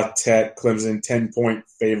 Clemson, Va Tech. Clemson 10-point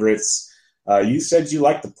favorites. You said you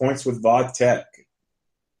like the points with Va Tech.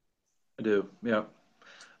 I do. Yeah.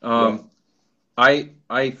 I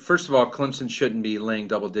first of all, Clemson shouldn't be laying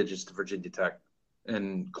double digits to Virginia Tech,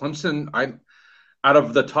 and Clemson. Out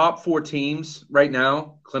of the top 4 teams right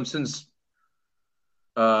now, Clemson's.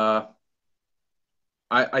 I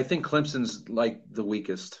think Clemson's like the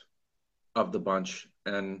weakest of the bunch,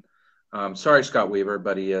 and sorry, Scott Weaver,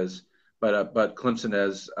 but he is. But Clemson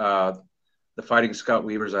is the Fighting Scott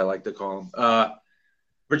Weavers, I like to call them.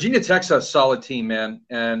 Virginia Tech's a solid team, man,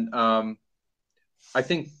 and I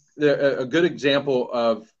think a good example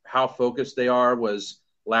of how focused they are was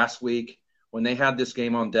last week when they had this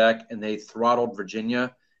game on deck and they throttled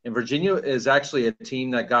Virginia. And Virginia is actually a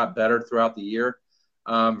team that got better throughout the year.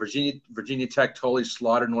 Virginia Tech totally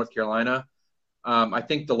slaughtered North Carolina. I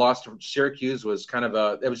think the loss to Syracuse was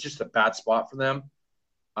it was just a bad spot for them.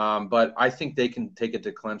 But I think they can take it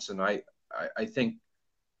to Clemson. I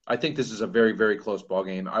think this is a very, very close ball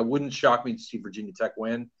game. I wouldn't shock me to see Virginia Tech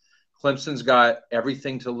win. Clemson's got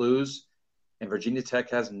everything to lose, and Virginia Tech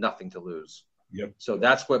has nothing to lose. Yep. So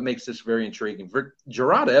that's what makes this very intriguing. For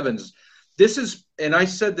Gerard Evans, this is, and I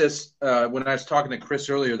said this when I was talking to Chris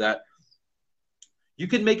earlier, that you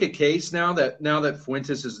can make a case now that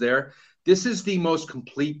Fuentes is there. This is the most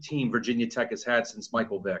complete team Virginia Tech has had since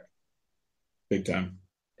Michael Vick. Big time.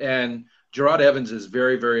 And Gerard Evans is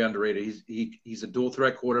very, very underrated. He's a dual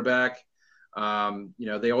threat quarterback.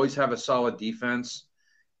 They always have a solid defense,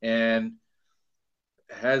 and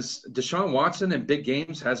has Deshaun Watson in big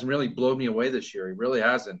games hasn't really blown me away this year. He really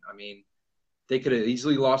hasn't. I mean, they could have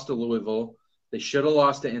easily lost to Louisville. They should have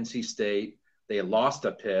lost to NC State. They lost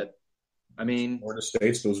to Pitt. I mean, Florida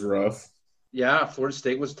State was rough. Yeah, Florida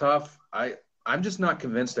State was tough. I'm just not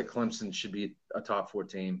convinced that Clemson should be a top 4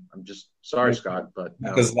 team. I'm just sorry, Scott, but no.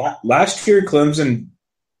 Because last year Clemson,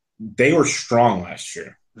 they were strong last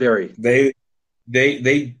year. Very. They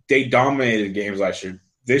dominated games last year.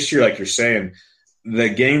 This year, like you're saying, the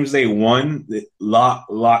games they won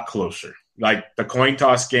lot closer. Like the coin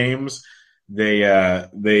toss games, they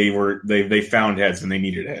found heads and they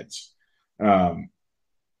needed heads.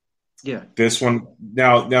 Yeah. This one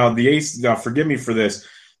now forgive me for this.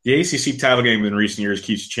 The ACC title game in recent years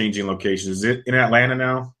keeps changing locations. Is it in Atlanta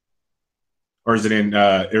now, or is it in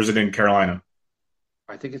Carolina?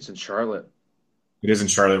 I think it's in Charlotte. It is in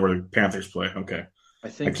Charlotte where the Panthers play. Okay, I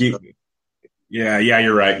think. So. Yeah,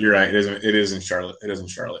 you're right. It is in Charlotte. It is in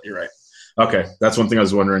Charlotte. You're right. Okay, that's one thing I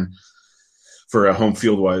was wondering for home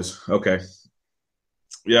field wise. Okay,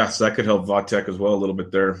 yeah, so that could help Vatech as well a little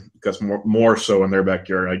bit there because more so in their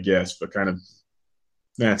backyard, I guess, but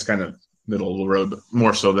it's kind of middle of the road, but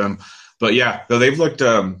more so them. But yeah, they've looked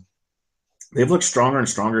stronger and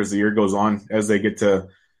stronger as the year goes on, as they get to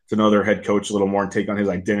know their head coach a little more and take on his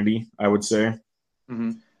identity, I would say.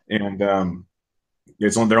 Mm-hmm. And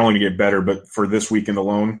they're only going to get better. But for this weekend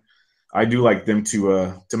alone, I do like them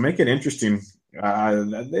to make it interesting.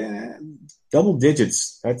 Double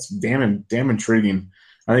digits. That's damn intriguing.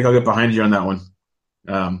 I think I'll get behind you on that one.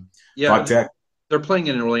 Yeah, they're playing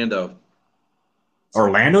in Orlando.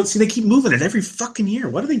 Orlando? See, they keep moving it every fucking year.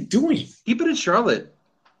 What are they doing? Keep it in Charlotte.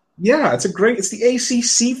 Yeah, it's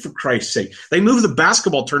the ACC, for Christ's sake. They moved the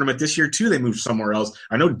basketball tournament this year, too. They moved somewhere else.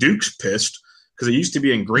 I know Duke's pissed because it used to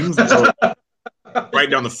be in Greensboro, right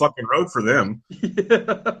down the fucking road for them.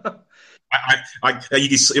 Yeah.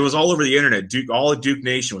 It was all over the internet. All of Duke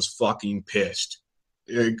Nation was fucking pissed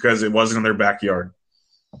because it wasn't in their backyard.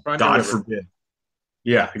 God forbid.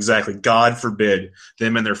 Yeah, exactly. God forbid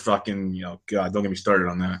them and their fucking, God, don't get me started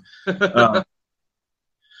on that.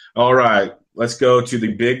 All right, let's go to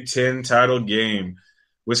the Big Ten title game.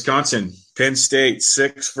 Wisconsin, Penn State,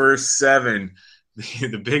 6 versus 7.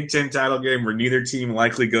 The Big Ten title game where neither team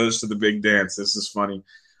likely goes to the big dance. This is funny.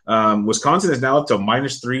 Wisconsin is now up to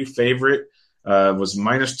 -3 favorite. Was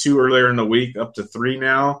 -2 earlier in the week, up to 3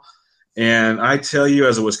 now. And I tell you,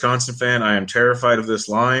 as a Wisconsin fan, I am terrified of this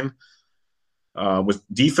line. With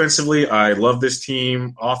defensively, I love this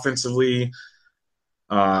team. Offensively,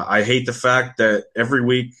 I hate the fact that every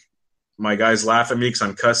week my guys laugh at me because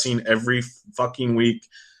I'm cussing every fucking week.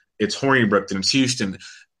 It's Hornibrook and it's Houston.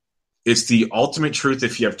 It's the ultimate truth.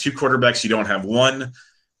 If you have 2 quarterbacks, you don't have one.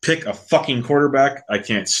 Pick a fucking quarterback. I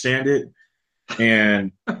can't stand it.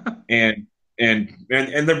 And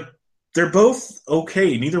they're both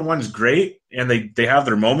okay. Neither one's great, and they have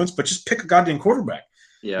their moments. But just pick a goddamn quarterback.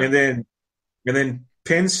 Yeah. And then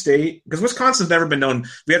Penn State, because Wisconsin's never been known.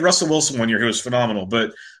 We had Russell Wilson one year who was phenomenal,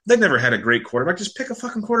 but they've never had a great quarterback. Just pick a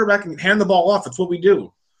fucking quarterback and hand the ball off. That's what we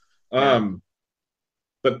do. Yeah.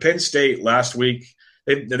 But Penn State last week,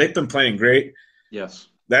 they've been playing great. Yes.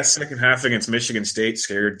 That second half against Michigan State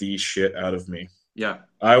scared the shit out of me. Yeah.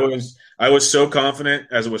 I was so confident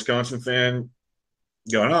as a Wisconsin fan,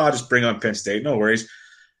 going, I'll just bring on Penn State, no worries.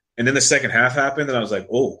 And then the second half happened, and I was like,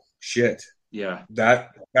 oh, shit. Yeah.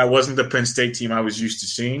 That wasn't the Penn State team I was used to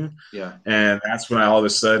seeing. Yeah. And that's when all of a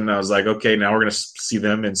sudden I was like, okay, now we're going to see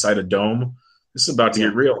them inside a dome. This is about to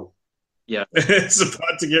get real. Yeah. It's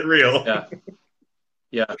about to get real. Yeah.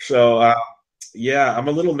 Yeah. So, I'm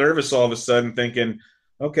a little nervous all of a sudden thinking,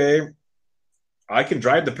 okay, I can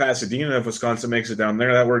drive to Pasadena if Wisconsin makes it down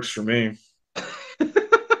there. That works for me.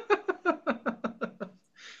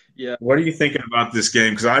 Yeah. What are you thinking about this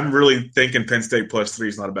game? Because I'm really thinking Penn State +3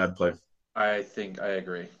 is not a bad play. I think I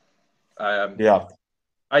agree. Yeah.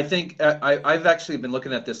 I think I've actually been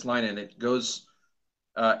looking at this line, and it goes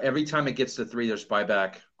every time it gets to 3, there's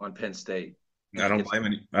buyback on Penn State. I don't blame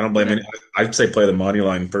any. I'd say play the money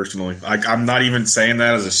line personally. I'm not even saying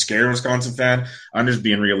that as a scared Wisconsin fan. I'm just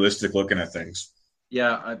being realistic looking at things.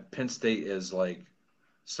 Yeah, Penn State is like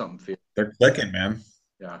something fierce. They're clicking, man.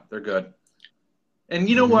 Yeah, they're good. And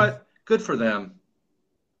you know what? Good for them.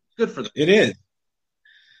 Good for them. It is.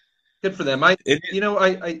 Good for them. I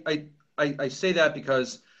say that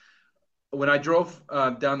because when I drove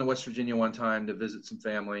down to West Virginia one time to visit some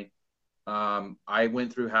family, I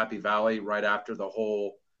went through Happy Valley right after the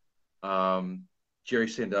whole Jerry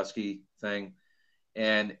Sandusky thing,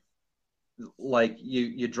 and like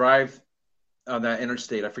you drive on that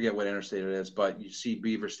interstate. I forget what interstate it is, but you see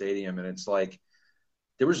Beaver Stadium, and it's like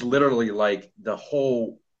there was literally like the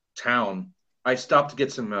whole town. I stopped to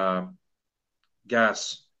get some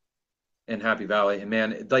gas in Happy Valley, and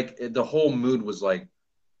man, the whole mood was like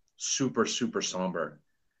super, super somber,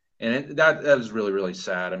 and that was really, really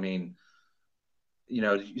sad. I mean,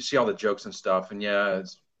 you see all the jokes and stuff, and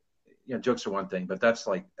jokes are one thing, but that's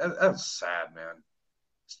like that was sad, man.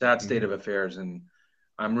 Sad state of affairs, and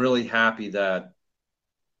I'm really happy that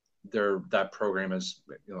that program is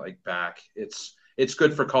like back. It's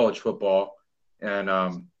good for college football, and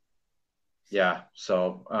man,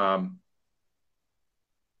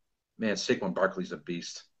 Saquon Barkley's a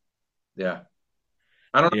beast. Yeah,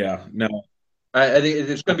 I don't know. Yeah, no, I think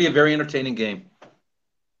it's going to be a very entertaining game.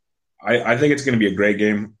 I think it's going to be a great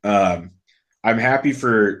game. I'm happy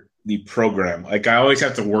for the program. Like I always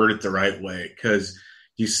have to word it the right way because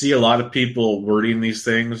you see a lot of people wording these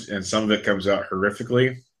things, and some of it comes out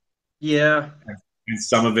horrifically. Yeah, and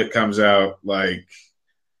some of it comes out like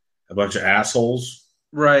a bunch of assholes.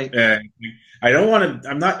 Right. And I don't want to.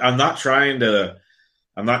 I'm not trying to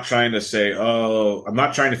say, oh, I'm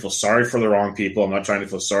not trying to feel sorry for the wrong people. I'm not trying to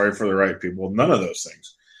feel sorry for the right people. None of those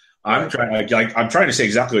things. I'm trying to say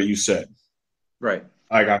exactly what you said. Right.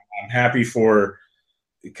 Like I'm happy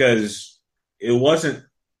because it wasn't,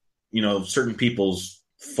 certain people's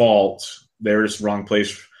fault. They're just wrong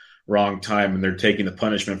place, wrong time, and they're taking the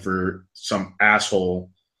punishment for some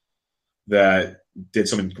asshole that did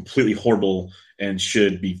something completely horrible and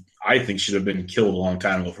should have been killed a long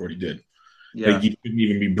time ago for what he did. Yeah. Like, you couldn't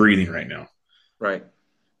even be breathing right now. Right.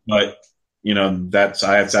 But that's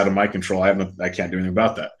out of my control. I can't do anything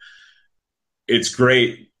about that. It's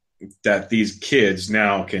great that these kids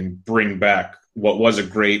now can bring back what was a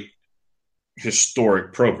great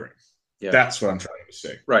historic program. Yeah. That's what I'm trying to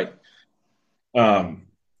say. Right. And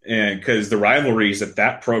because the rivalries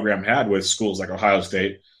that program had with schools like Ohio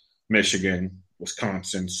State, Michigan,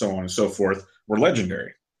 Wisconsin, so on and so forth, were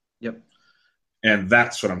legendary. Yep. And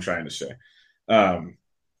that's what I'm trying to say.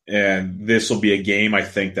 And this will be a game, I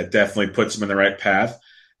think, that definitely puts them in the right path.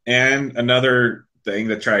 And another thing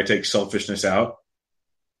that try to take selfishness out,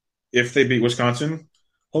 if they beat Wisconsin,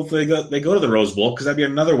 hopefully they go to the Rose Bowl because that'd be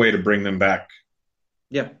another way to bring them back.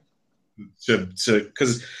 Yeah.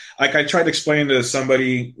 Because like I tried to explain to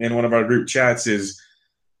somebody in one of our group chats is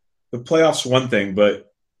the playoffs one thing,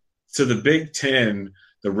 but to the Big Ten,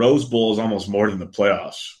 the Rose Bowl is almost more than the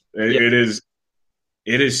playoffs. It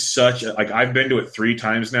is such like I've been to it 3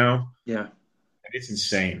 times now. Yeah. And it's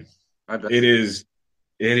insane. I bet. It is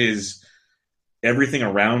everything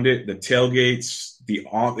around it, the tailgates,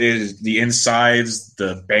 the insides,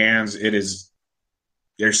 the bands,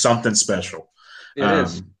 there's something special. It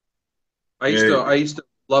is. I used to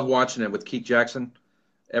love watching it with Keith Jackson.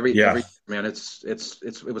 Every man, it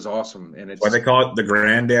was awesome, and it's why they call it the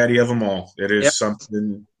granddaddy of them all. It is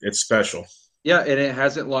something. It's special. Yeah, and it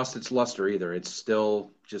hasn't lost its luster either. It's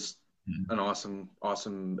still just an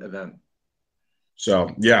awesome event.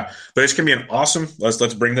 So yeah, but it's gonna be an awesome.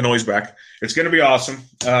 Let's bring the noise back. It's gonna be awesome.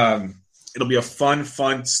 It'll be a fun.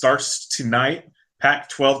 Starts tonight.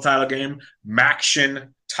 Pac-12 title game.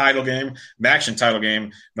 MACtion title game.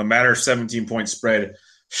 No matter 17-point spread,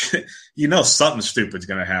 something stupid's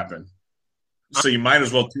gonna happen. So you might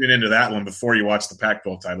as well tune into that one before you watch the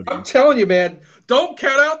Pac-12 title game. I'm telling you, man, don't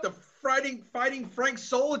count out the fighting Frank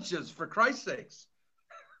Soliches, for Christ's sakes.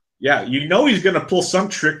 Yeah, he's going to pull some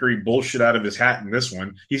trickery bullshit out of his hat in this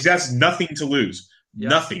one. He has nothing to lose. Yeah.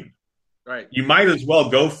 Nothing. Right. You might as well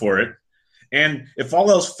go for it. And if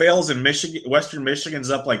all else fails and Western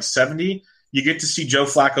Michigan's up like 70, you get to see Joe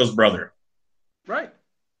Flacco's brother. Right.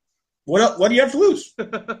 What do you have to lose?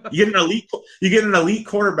 You get an elite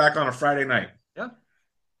quarterback on a Friday night. Yeah.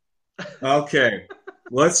 Okay.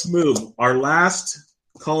 Let's move. Our last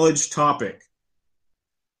college topic.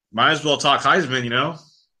 Might as well talk Heisman,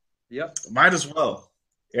 Yep. Might as well.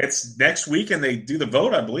 It's next week, and they do the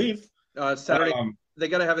vote, I believe. Saturday. They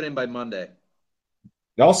got to have it in by Monday.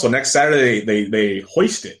 Also, next Saturday they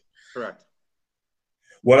hoist it. Correct.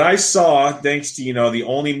 What I saw, thanks to the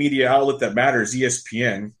only media outlet that matters,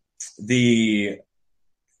 ESPN, the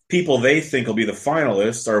people they think will be the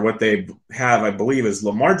finalists are what they have, I believe, is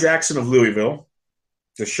Lamar Jackson of Louisville,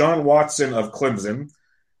 Deshaun Watson of Clemson,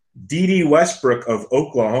 D.D. Westbrook of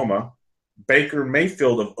Oklahoma, Baker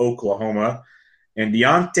Mayfield of Oklahoma, and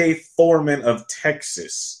Deontay Foreman of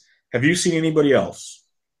Texas. Have you seen anybody else?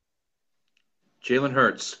 Jalen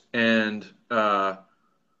Hurts and Jabril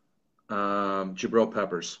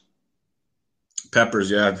Peppers.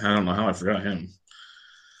 Peppers, yeah. I don't know how I forgot him.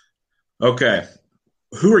 Okay.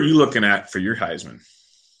 Who are you looking at for your Heisman?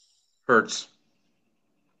 Hurts.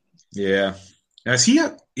 Yeah.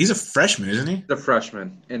 He's a freshman, isn't he? The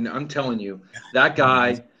freshman. And I'm telling you, that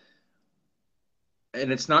guy,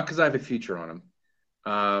 and it's not because I have a future on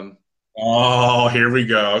him. Oh, here we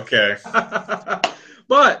go. Okay.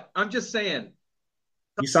 But I'm just saying.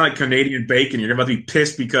 You sound like Canadian bacon. You're about to be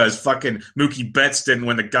pissed because fucking Mookie Betts didn't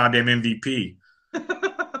win the goddamn MVP.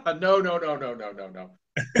 No.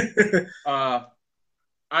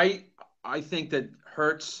 I think that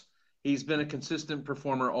Hurts, he's been a consistent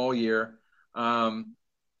performer all year.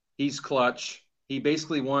 He's clutch. He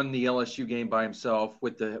basically won the LSU game by himself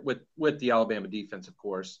with the Alabama defense, of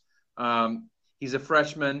course. He's a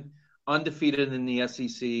freshman, undefeated in the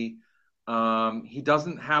SEC. He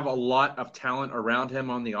doesn't have a lot of talent around him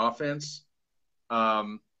on the offense.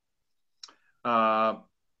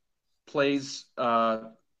 Plays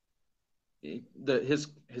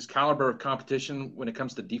his caliber of competition when it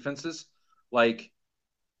comes to defenses. Like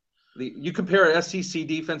you compare SEC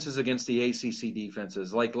defenses against the ACC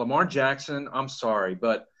defenses. Like Lamar Jackson, I'm sorry,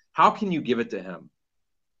 but how can you give it to him?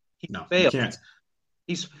 He failed. You can't.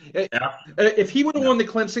 If he would have won the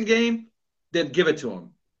Clemson game, then give it to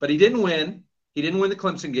him. But he didn't win. He didn't win the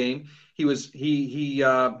Clemson game.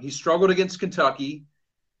 He struggled against Kentucky.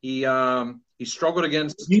 He struggled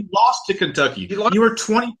against. You lost to Kentucky. You were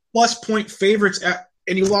 20-plus point favorites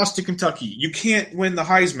and you lost to Kentucky. You can't win the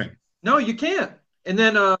Heisman. No, you can't. And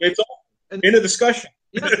then it's all end of discussion.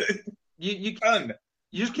 Yeah, you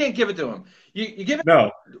just can't give it to him. You give it.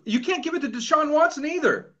 No, you can't give it to Deshaun Watson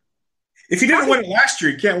either. If he didn't win it last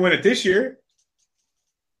year, he can't win it this year.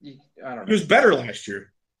 I don't know. He was better last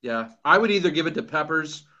year. Yeah, I would either give it to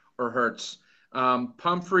Peppers or Hurts.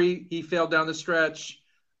 Pumphrey, he failed down the stretch.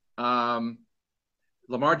 Lamar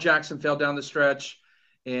Jackson fell down the stretch.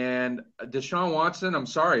 And Deshaun Watson, I'm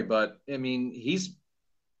sorry, but, I mean,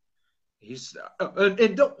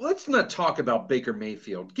 let's not talk about Baker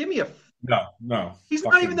Mayfield. Give me a – No. He's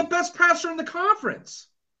not even the best passer in the conference.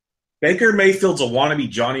 Baker Mayfield's a wannabe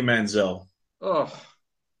Johnny Manziel. Oh,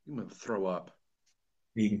 I'm going to throw up.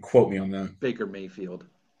 You can quote me on that. Baker Mayfield.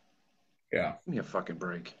 Yeah. Give me a fucking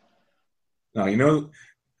break. No,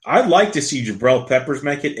 I'd like to see Jabril Peppers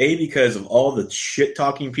make it, because of all the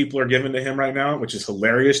shit-talking people are giving to him right now, which is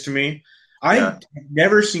hilarious to me. I've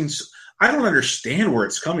never seen – I don't understand where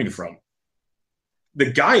it's coming from. The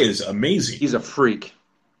guy is amazing. He's a freak.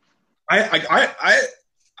 I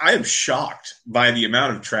am shocked by the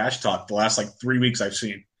amount of trash talk the last 3 weeks I've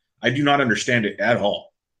seen. I do not understand it at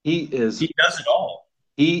all. He does it all.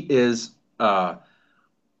 He is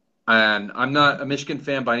and I'm not a Michigan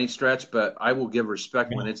fan by any stretch, but I will give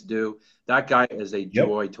respect when it's due. That guy is a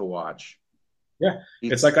joy to watch. Yeah.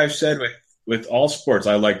 It's like I've said with all sports.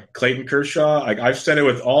 I like Clayton Kershaw. I've said it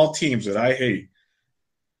with all teams that I hate.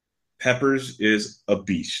 Peppers is a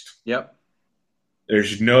beast. Yep.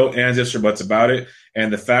 There's no ands, ifs, or buts about it.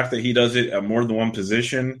 And the fact that he does it at more than one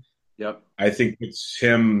position, I think it's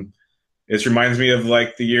him. It reminds me of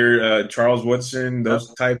the year Charles Woodson,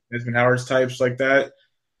 those types, Desmond Howard's types like that.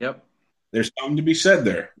 Yep. There's something to be said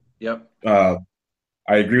there. Yep. I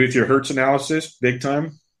agree with your Hurts analysis, big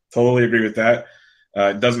time. Totally agree with that.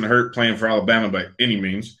 It doesn't hurt playing for Alabama by any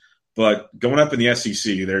means, but going up in the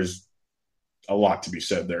SEC, there's a lot to be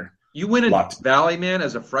said there. You win in Valley, man,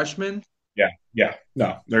 as a freshman. Yeah.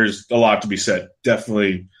 No, there's a lot to be said.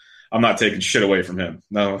 Definitely, I'm not taking shit away from him.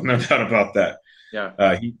 No doubt about that.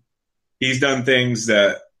 Yeah. He's done things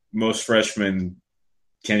that most freshmen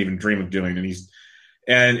can't even dream of doing,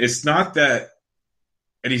 and it's not that,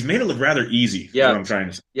 and he's made it look rather easy. Yeah, is what I'm trying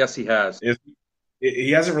to say. Yes, he has.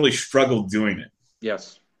 He hasn't really struggled doing it.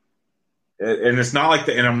 Yes, and it's not like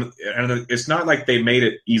it's not like they made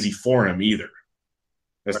it easy for him either.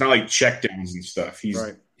 It's not like checkdowns and stuff.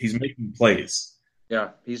 He's making plays. Yeah,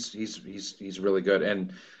 he's really good.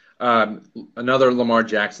 And another Lamar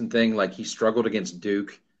Jackson thing, he struggled against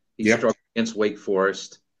Duke. He struggled against Wake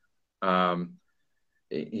Forest.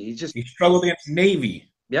 He just, He struggled against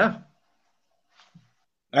Navy. yeah,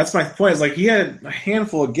 That's my point. It's like he had a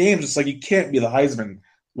handful of games. It's like you can't be the Heisman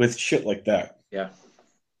with shit like that. yeah.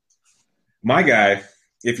 My guy,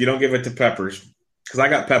 if you don't give it to Peppers, because I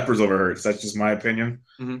got Peppers over Hurts. That's just my opinion.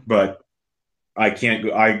 Mm-hmm. But I can't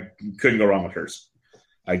go. I couldn't go wrong with Hurts.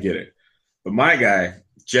 I get it. But my guy,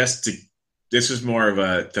 this is more of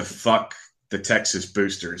a to fuck the Texas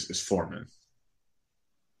boosters is Foreman.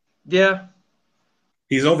 Yeah.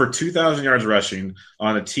 He's over 2,000 yards rushing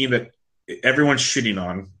on a team that everyone's shitting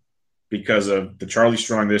on because of the Charlie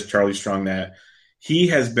Strong this, Charlie Strong that. He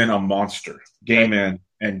has been a monster game in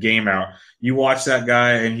and game out. You watch that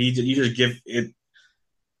guy, and you just give it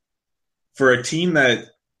for a team that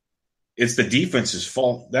it's the defense's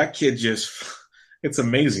fault. That kid it's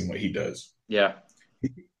amazing what he does. Yeah.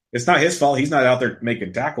 It's not his fault. He's not out there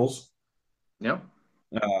making tackles. No.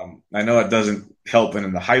 I know that doesn't help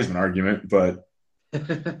in the Heisman argument, but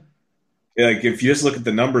like if you just look at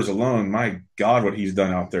the numbers alone, my God, what he's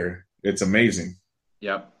done out there, it's amazing.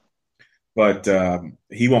 Yeah. But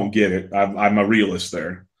he won't get it. I'm a realist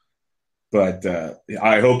there. But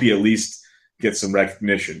I hope he at least gets some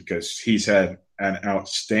recognition because he's had an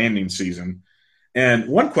outstanding season. And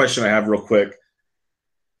one question I have real quick,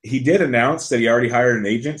 he did announce that he already hired an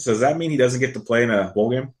agent. So does that mean he doesn't get to play in a bowl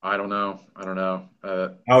game? I don't know. I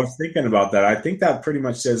was thinking about that. I think that pretty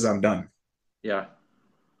much says I'm done. Yeah.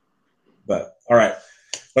 But all right,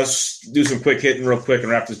 let's do some quick hitting real quick and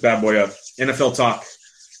wrap this bad boy up. NFL talk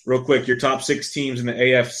real quick. Your top 6 teams in the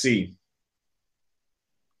AFC.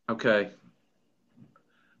 Okay.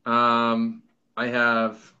 I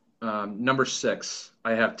have number 6.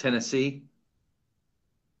 I have Tennessee.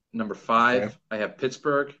 Number 5, Okay. I have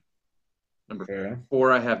Pittsburgh. Number Okay.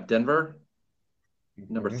 4, I have Denver.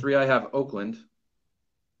 Number 3, I have Oakland.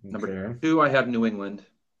 Number 2, I have New England.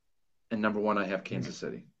 And number 1, I have Kansas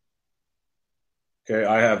City. Okay,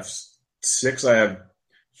 I have 6. I have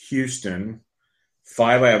Houston.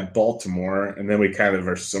 5, I have Baltimore, and then we kind of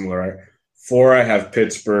are similar. 4, I have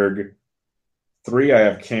Pittsburgh. 3, I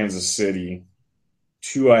have Kansas City.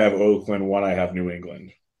 2, I have Oakland. 1, I have New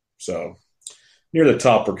England. So near the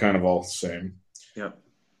top, we're kind of all the same. Yep.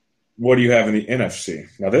 What do you have in the NFC?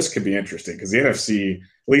 Now, this could be interesting because the NFC, at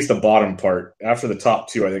least the bottom part, after the top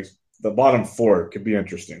 2, I think the bottom 4 could be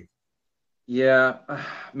interesting. Yeah,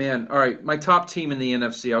 man. All right, my top team in the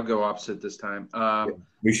NFC. I'll go opposite this time.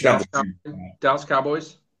 We should have the 2. Dallas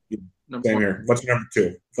Cowboys. Same here. What's your number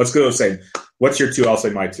 2? Let's go same. What's your 2? I'll say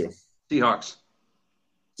my 2. Seahawks.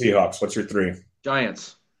 Seahawks. What's your 3?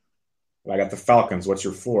 Giants. I got the Falcons. What's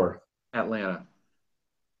your 4? Atlanta.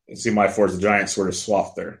 See, my 4 is the Giants sort of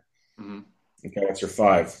swapped there. Mm-hmm. Okay, what's your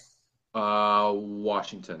 5?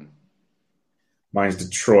 Washington. Mine's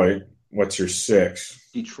Detroit. What's your 6?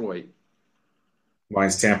 Detroit.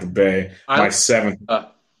 Mine's Tampa Bay. My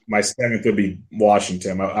 7th would be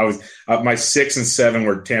Washington. I was my 6 and 7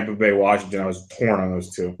 were Tampa Bay, Washington. I was torn on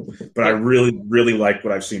those 2, but I really, really like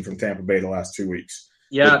what I've seen from Tampa Bay the last 2 weeks.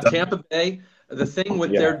 Yeah, Tampa Bay. The thing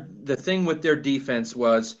with their defense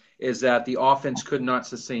is that the offense could not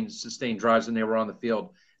sustain drives when they were on the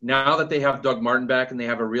field. Now that they have Doug Martin back and they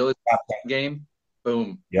have a real game,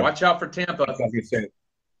 boom! Yep. Watch out for Tampa.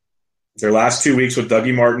 Their last 2 weeks with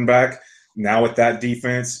Dougie Martin back. Now with that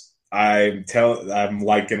defense, I'm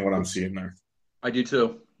liking what I'm seeing there. I do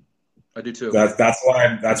too. That's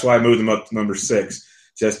why I moved them up to number 6,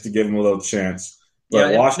 just to give them a little chance.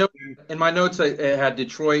 But Washington, in my notes, it had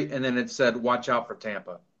Detroit, and then it said, "Watch out for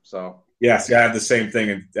Tampa." So yeah, I have the same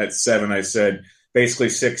thing at 7. I said basically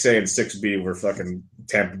 6A and 6B were fucking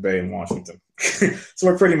Tampa Bay and Washington. So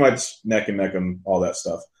we're pretty much neck and neck on all that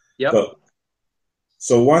stuff. Yeah.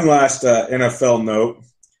 So one last NFL note.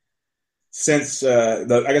 Since I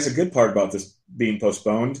guess a good part about this being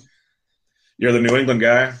postponed, you're the New England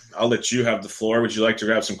guy. I'll let you have the floor. Would you like to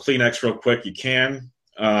grab some Kleenex real quick? You can.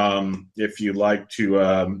 If you'd like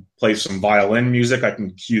to play some violin music, I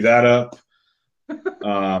can cue that up.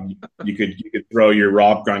 You could throw your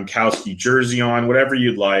Rob Gronkowski jersey on, whatever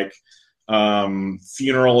you'd like.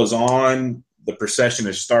 Funeral is on. The procession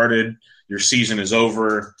has started. Your season is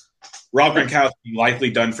over. Rob Gronkowski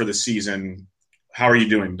likely done for the season. How are you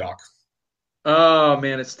doing, Doc? Oh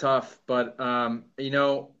man, it's tough. But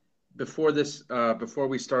before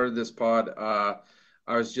we started this pod, I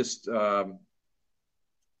was just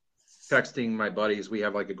texting my buddies. We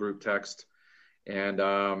have like a group text, and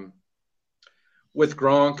with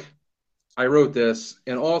Gronk, I wrote this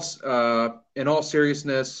in all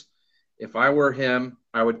seriousness. If I were him,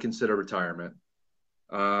 I would consider retirement.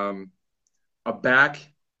 A back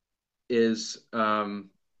is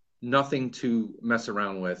nothing to mess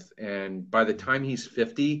around with. And by the time he's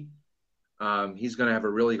 50, he's going to have a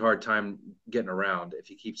really hard time getting around if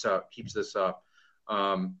he keeps this up.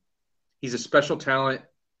 He's a special talent.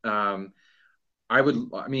 I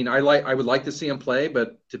would like to see him play,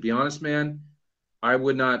 but to be honest, man, it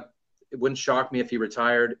wouldn't shock me if he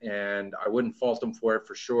retired, and I wouldn't fault him for it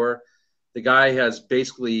for sure. The guy he's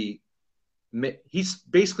basically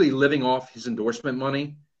living off his endorsement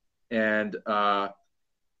money, and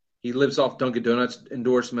he lives off Dunkin' Donuts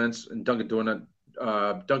endorsements, and Dunkin'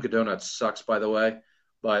 Donuts sucks, by the way,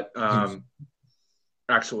 but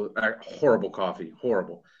horrible coffee,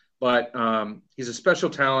 horrible. But he's a special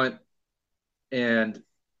talent,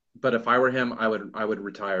 but if I were him, I would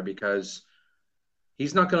retire because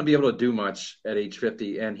he's not going to be able to do much at age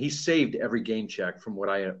 50, and he saved every game check from what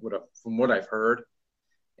I've heard.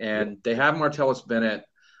 And they have Martellus Bennett.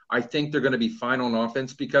 I think they're going to be fine on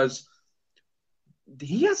offense because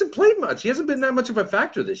he hasn't played much. He hasn't been that much of a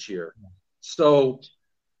factor this year. So,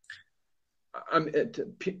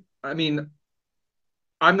 I mean,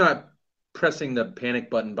 I'm not pressing the panic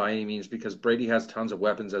button by any means because Brady has tons of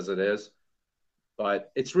weapons as it is.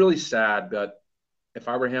 But it's really sad. But if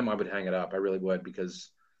I were him, I would hang it up. I really would, because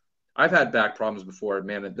I've had back problems before.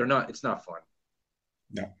 Man, it's not fun.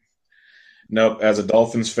 Nope. As a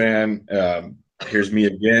Dolphins fan, here's me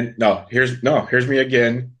again. Here's me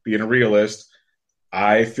again being a realist.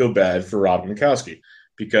 I feel bad for Rob Gronkowski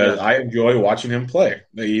because I enjoy watching him play.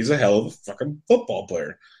 He's a hell of a fucking football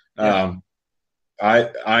player. Yeah.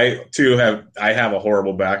 I too have a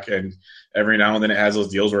horrible back, and every now and then it has those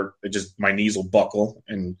deals where my knees will buckle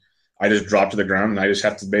and I just drop to the ground and I just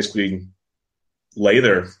have to basically lay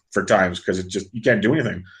there for times because you can't do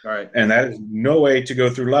anything. All right. And that is no way to go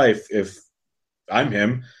through life. If I'm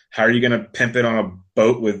him, how are you going to pimp it on a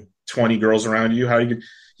boat with 20 girls around you?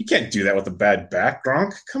 You can't do that with a bad back,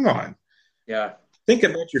 Gronk. Come on. Yeah. Think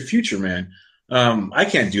about your future, man. I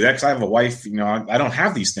can't do that because I have a wife. I don't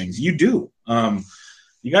have these things. You do.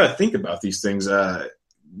 You got to think about these things.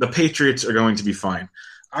 The Patriots are going to be fine.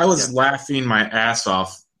 I was laughing my ass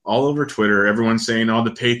off all over Twitter. Everyone's saying, "Oh,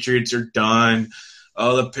 the Patriots are done.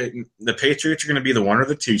 Oh, the Patriots are going to be the 1 or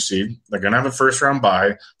the 2 seed. They're going to have a first-round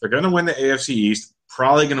bye. They're going to win the AFC East.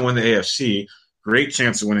 Probably going to win the AFC. Great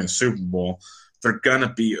chance of winning the Super Bowl. They're going to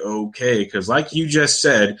be okay." Because like you just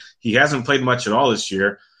said, he hasn't played much at all this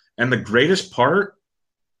year. And the greatest part,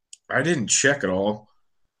 I didn't check at all,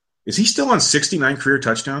 is he still on 69 career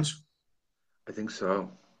touchdowns? I think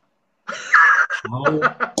so.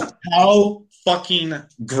 How fucking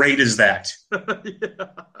great is that? Yeah.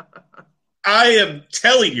 I am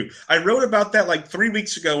telling you. I wrote about that like 3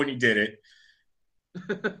 weeks ago when he did it.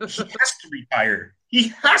 He has to retire. He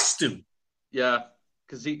has to. Yeah.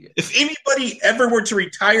 If anybody ever were to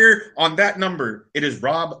retire on that number, it is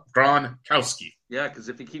Rob Gronkowski. Yeah, because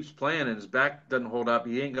if he keeps playing and his back doesn't hold up,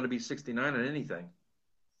 he ain't going to be 69 on anything.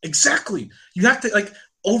 Exactly. You have to,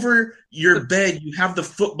 over your bed, you have the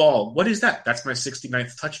football. What is that? That's my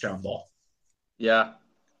 69th touchdown ball. Yeah.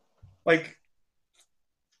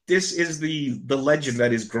 This is the legend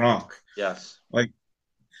that is Gronk. Yes. But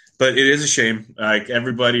it is a shame.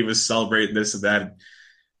 Everybody was celebrating this and that.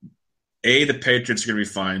 A, the Patriots are going to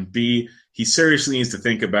be fine. B, he seriously needs to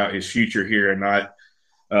think about his future here and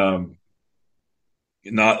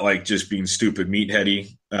not like just being stupid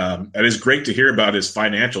meatheady. It is great to hear about his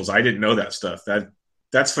financials. I didn't know that stuff.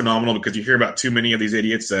 That's phenomenal because you hear about too many of these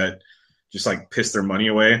idiots that just piss their money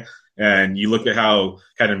away. And you look at how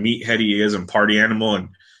kind of meatheady he is and party animal. And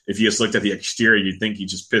if you just looked at the exterior, you'd think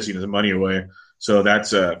he's just pissing his money away. So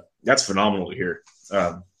that's phenomenal to hear.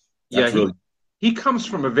 He comes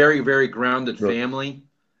from a very, very grounded family.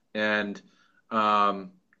 And,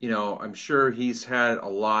 I'm sure he's had a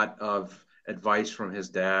lot of advice from his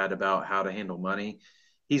dad about how to handle money.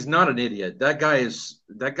 He's not an idiot. That guy's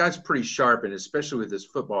pretty sharp, and especially with his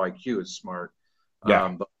football IQ is smart.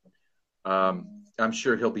 Yeah. I'm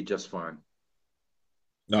sure he'll be just fine.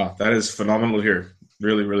 No, that is phenomenal to hear.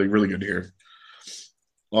 Really, really, really good to hear.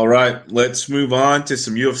 All right, let's move on to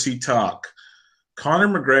some UFC talk. Conor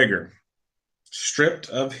McGregor stripped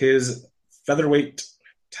of his featherweight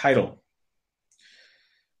title.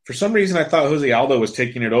 For some reason, I thought Jose Aldo was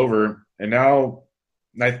taking it over, and now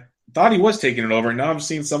I thought he was taking it over. And now I'm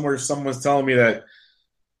seeing somewhere someone's telling me that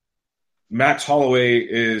Max Holloway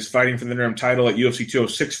is fighting for the interim title at UFC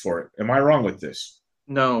 206 for it. Am I wrong with this?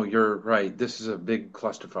 No, you're right. This is a big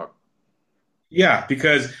clusterfuck. Yeah,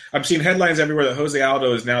 because I'm seeing headlines everywhere that Jose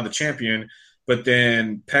Aldo is now the champion, but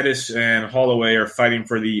then Pettis and Holloway are fighting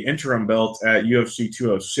for the interim belt at UFC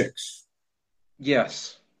 206.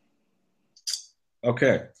 Yes.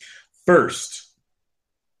 Okay. First,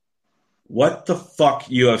 What the fuck,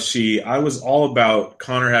 UFC? I was all about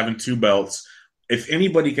Conor having 2 belts. If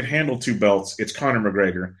anybody can handle 2 belts, it's Conor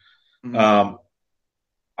McGregor. Mhm.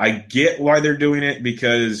 I get why they're doing it,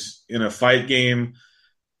 because in a fight game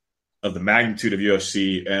of the magnitude of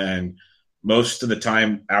UFC, and most of the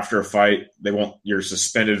time after a fight, you're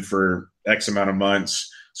suspended for X amount of months.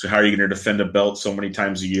 So how are you going to defend a belt so many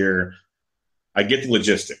times a year? I get the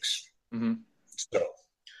logistics. Mm-hmm. So,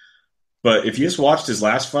 but if you just watched his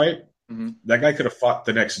last fight, Mm-hmm. that guy could have fought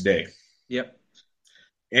the next day. Yep.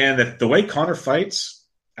 And the way Conor fights,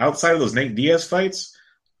 outside of those Nate Diaz fights,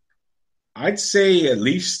 I'd say at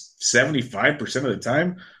least 75% of the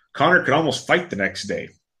time, Conor could almost fight the next day.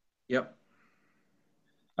 Yep.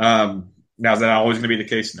 Now, is that always going to be the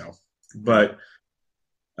case? No. But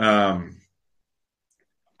I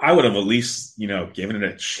would have at least, given it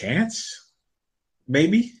a chance,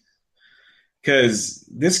 maybe. Because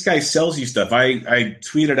this guy sells you stuff. I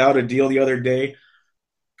tweeted out a deal the other day.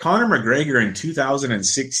 Conor McGregor in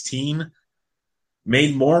 2016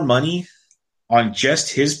 made more money on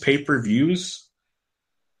just his pay-per-views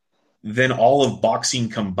than all of boxing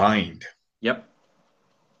combined. Yep.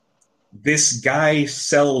 This guy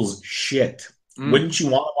sells shit. Wouldn't you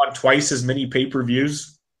want him on twice as many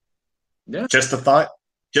pay-per-views? Yeah. Just a thought.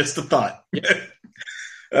 Just a thought.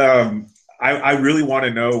 I really want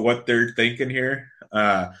to know what they're thinking here.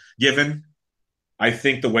 Given, I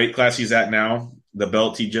think the weight class he's at now, the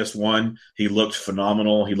belt he just won, he looked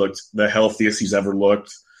phenomenal. He looked the healthiest he's ever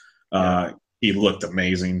looked. He looked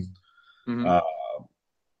amazing. Mm-hmm.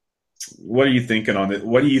 What are you thinking on it?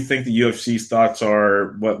 What do you think the UFC's thoughts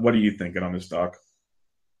are? What are you thinking on this, Doc?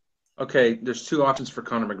 Okay, there's 2 options for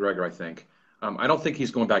Conor McGregor, I think. I don't think he's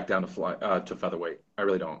going back down to featherweight. I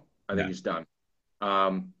really don't. I think he's done.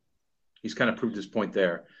 He's kind of proved his point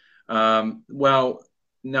there. Well,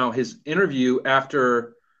 now his interview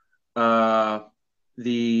after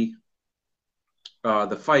the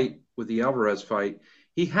fight with the Alvarez fight,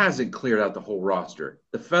 he hasn't cleared out the whole roster.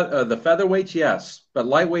 The featherweights, yes, but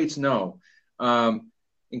lightweights, no.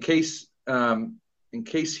 In case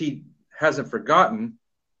he hasn't forgotten,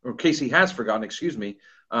 or in case he has forgotten, excuse me,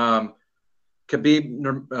 Khabib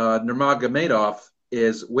Nurmagomedov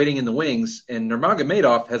is waiting in the wings, and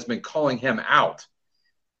Nurmagomedov has been calling him out.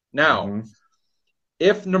 Now,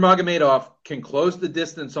 if Nurmagomedov can close the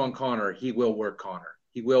distance on Conor, he will work Conor.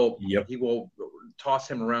 He will toss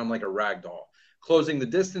him around like a rag doll. Closing the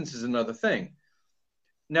distance is another thing.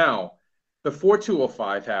 Now, before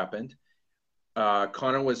 205 happened,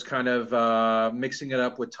 Conor was kind of mixing it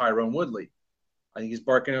up with Tyrone Woodley. I think he's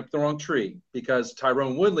barking up the wrong tree, because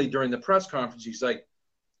Tyrone Woodley, during the press conference, he's like,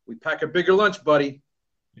 "We pack a bigger lunch, buddy."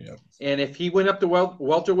 Yeah. And if he went up to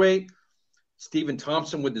welterweight, Stephen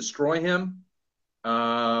Thompson would destroy him.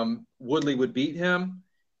 Woodley would beat him.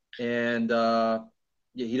 And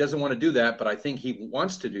he doesn't want to do that, but I think he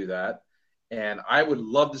wants to do that. And I would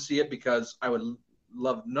love to see it, because I would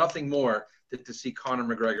love nothing more than to see Conor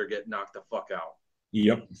McGregor get knocked the fuck out.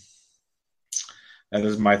 Yep. That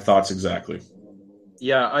is my thoughts exactly.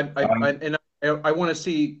 Yeah, I want to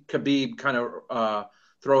see Khabib kind of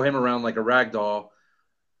throw him around like a rag doll.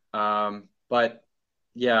 But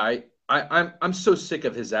yeah, I'm so sick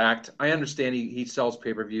of his act. I understand he sells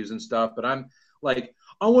pay-per-views and stuff, but I'm like,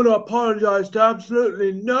 I want to apologize to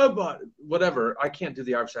absolutely nobody. Whatever. I can't do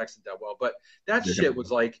the Irish accent that well, but that shit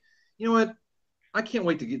was like, you know what? I can't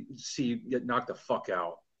wait to see you get knocked the fuck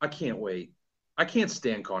out. I can't wait. I can't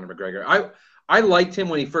stand Conor McGregor. I liked him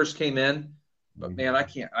when he first came in, but man, I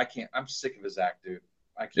can't. I'm sick of his act, dude.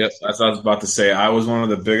 I can't. Yep, that's what I was about to say. I was one of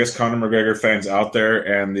the biggest Conor McGregor fans out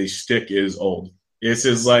there, and the shtick is old. This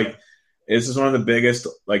is one of the biggest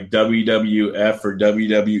like WWF or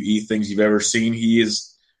WWE things you've ever seen. He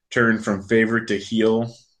is turned from favorite to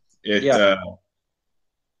heel.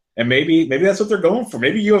 And maybe that's what they're going for.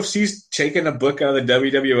 Maybe UFC's taking a book out of the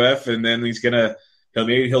WWF, and then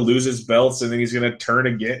he'll lose his belts, and then he's gonna turn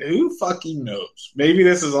again. Who fucking knows? Maybe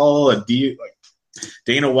this is all a deal. Like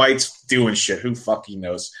Dana White's doing shit. Who fucking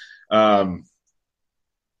knows? I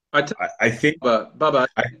think, Bubba,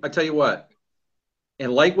 I tell you what.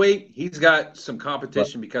 In lightweight, he's got some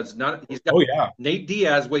competition, because he's got Nate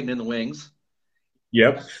Diaz waiting in the wings.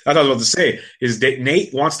 Yep, that's what I was about to say.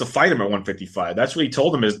 Nate wants to fight him at 155. That's what he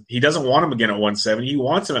told him. Is he doesn't want him again at 170. He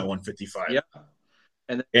wants him at 155. Yeah,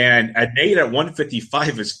 and at Nate at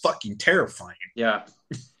 155 is fucking terrifying. Yeah,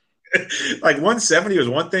 like 170 was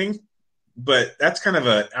one thing, but that's kind of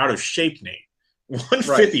a out of shape Nate.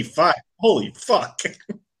 155, right. Holy fuck.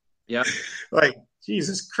 Yeah, like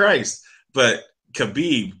Jesus Christ. But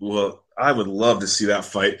Khabib, well, I would love to see that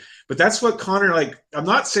fight. But that's what Conor, like, I'm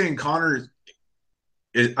not saying Conor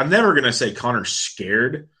I'm never going to say Connor's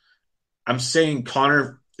scared. I'm saying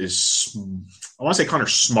Connor is – I want to say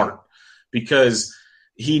Connor's smart because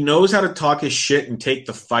he knows how to talk his shit and take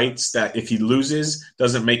the fights that if he loses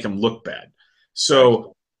doesn't make him look bad.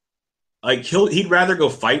 So, like, he'd rather go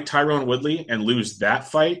fight Tyron Woodley and lose that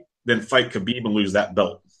fight than fight Khabib and lose that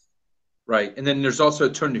belt. Right. And then there's also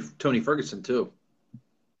Tony Ferguson, too.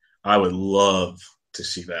 I would love to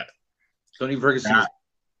see that. Tony Ferguson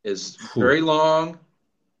is very long.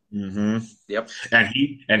 Mm-hmm. Yep.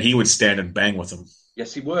 And he would stand and bang with him.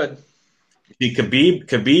 Yes, he would. See,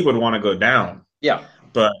 Khabib would want to go down. Yeah.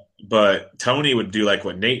 But Tony would do like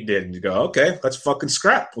what Nate did and go, okay, let's fucking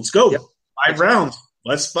scrap. Let's go. Yep. 5 rounds.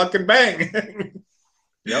 Let's fucking bang.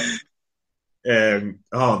 Yep. And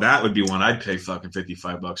that would be one I'd pay fucking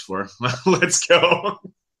 $55 for. Let's go.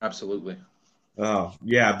 Absolutely. Oh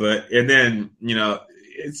yeah, and then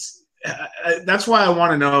it's that's why I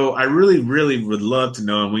want to know. I really, really would love to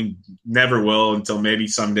know, and we never will until maybe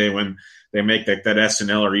someday when they make that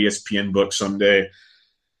SNL or ESPN book someday.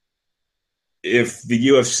 If the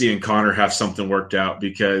UFC and Conor have something worked out,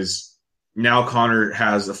 because now Conor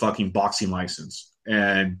has a fucking boxing license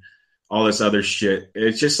and all this other shit.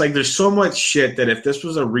 It's just like there's so much shit that if this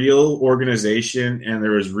was a real organization and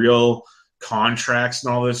there was real contracts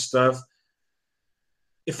and all this stuff,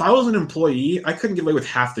 if I was an employee, I couldn't get away with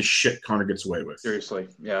half the shit Conor gets away with. Seriously,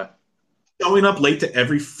 yeah. Showing up late to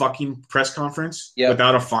every fucking press conference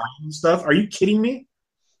without a fine and stuff. Are you kidding me?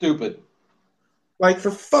 Stupid. Like,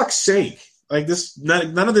 for fuck's sake. Like,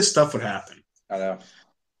 none of this stuff would happen. I know.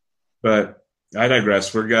 But I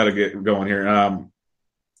digress. We've got to get going here.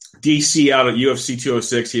 DC out at UFC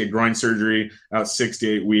 206. He had groin surgery, out 6 to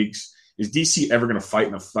 8 weeks. Is DC ever going to fight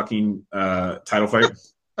in a fucking title fight?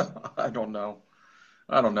 I don't know.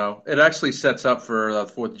 It actually sets up for the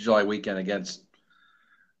 4th of July weekend against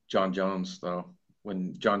John Jones, though,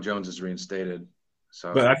 when John Jones is reinstated.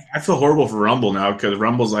 So, but I feel horrible for Rumble now because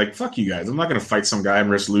Rumble's like, fuck you guys. I'm not going to fight some guy and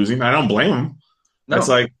risk losing. I don't blame him. No. It's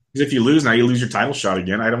like, if you lose now, you lose your title shot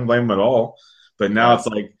again. I don't blame him at all. But now it's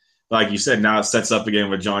like you said, now it sets up again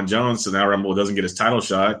with John Jones, so now Rumble doesn't get his title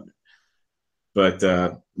shot. But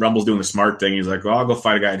Rumble's doing the smart thing. He's like, well, I'll go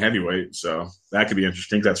fight a guy in heavyweight. So that could be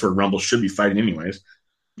interesting. That's where Rumble should be fighting anyways.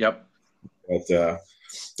 Yep. But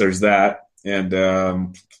there's that.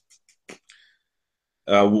 And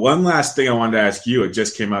one last thing I wanted to ask you. It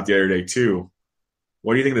just came out the other day, too.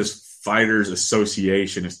 What do you think of this Fighters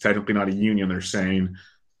Association? It's technically not a union, they're saying.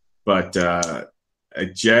 But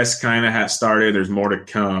it just kind of has started. There's more to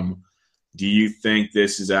come. Do you think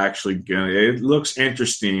this is actually going to – it looks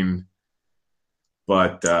interesting.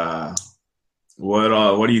 But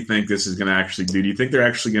what do you think this is going to actually do? Do you think they're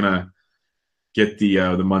actually going to get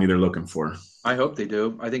the money they're looking for? I hope they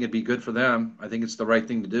do. I think it'd be good for them. I think it's the right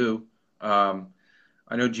thing to do. I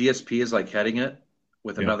know GSP is like heading it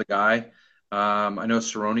with another guy. I know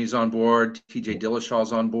Cerrone's on board. TJ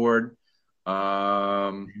Dillashaw's on board.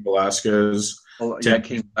 Velasquez.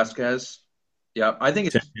 King Velasquez. Yeah, I think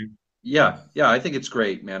it's I think it's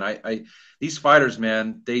great, man. I these fighters,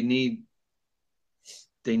 man, they need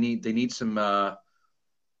some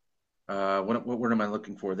what word am I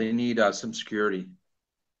looking for? They need some security.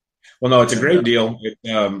 Well, no, it's a great deal.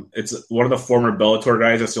 It's one of the former Bellator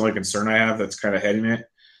guys. That's the only concern I have that's kind of heading it.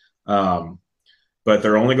 But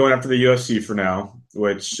they're only going after the UFC for now,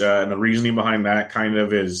 which and the reasoning behind that kind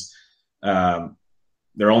of is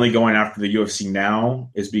they're only going after the UFC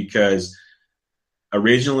now is because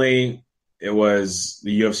originally it was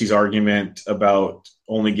the UFC's argument about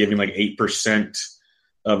only giving like 8%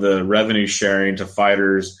 of the revenue sharing to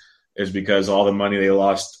fighters is because all the money they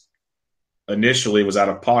lost initially was out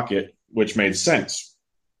of pocket, which made sense.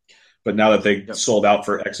 But now that they sold out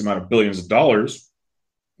for X amount of billions of dollars,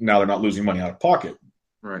 now they're not losing money out of pocket.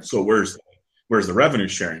 Right. So where's the revenue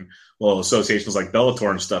sharing? Well, associations like Bellator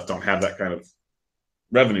and stuff don't have that kind of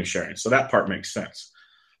revenue sharing. So that part makes sense.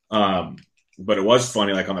 But it was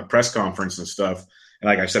funny, like on the press conference and stuff. And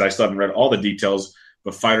like I said, I still haven't read all the details,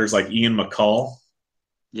 but fighters like Ian McCall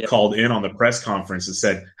called in on the press conference and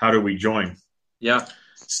said, how do we join? Yeah.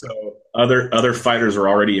 So other fighters are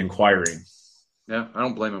already inquiring. Yeah, I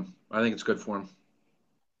don't blame him. I think it's good for him.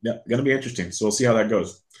 Yeah, going to be interesting. So we'll see how that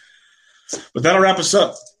goes. But that'll wrap us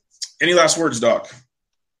up. Any last words, Doc?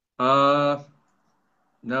 No,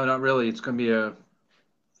 not really. It's going to be a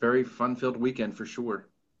very fun-filled weekend for sure.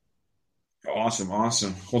 Awesome.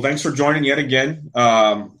 Well, thanks for joining yet again.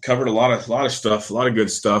 Covered a lot of stuff, a lot of good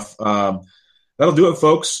stuff. That'll do it,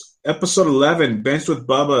 folks. Episode 11, Benched with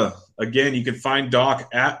Bubba. Again, you can find Doc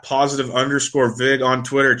at +_Vig on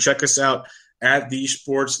Twitter. Check us out at The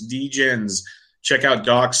Sports Degens. Check out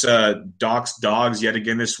Dawk's Dogs yet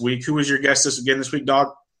again this week. Who was your guest this week,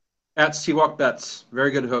 Dawk? At Seawalk Bets.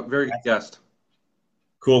 Very good guest.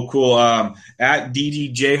 Cool. At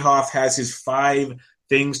DD Hoff has his 5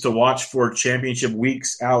 things to watch for championship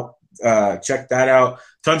weeks out. Check that out.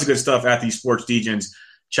 Tons of good stuff at these Sports Degens.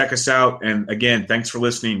 Check us out. And again, thanks for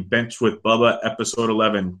listening. Bench with Bubba, episode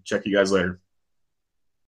 11. Check you guys later.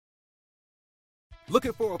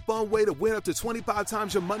 Looking for a fun way to win up to 25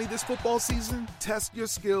 times your money this football season? Test your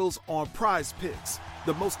skills on Prize Picks,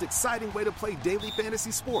 the most exciting way to play daily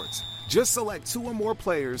fantasy sports. Just select 2 or more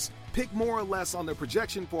players, pick more or less on their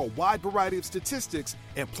projection for a wide variety of statistics,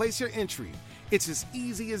 and place your entry. It's as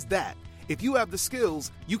easy as that. If you have the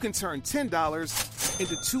skills, you can turn $10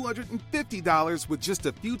 into $250 with just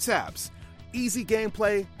a few taps. Easy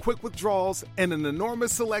gameplay, quick withdrawals, and an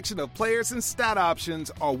enormous selection of players and stat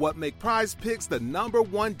options are what make Prize Picks the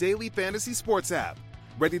 #1 daily fantasy sports app.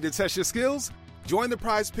 Ready to test your skills? Join the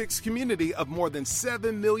Prize Picks community of more than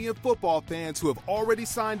 7 million football fans who have already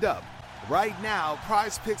signed up. Right now,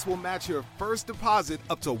 Prize Picks will match your first deposit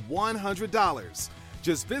up to $100.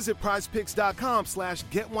 Just visit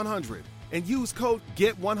prizepicks.com/get100 and use code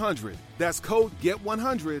GET100. That's code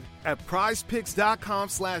GET100 at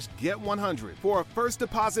prizepicks.com/get100 for a first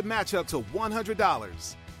deposit match up to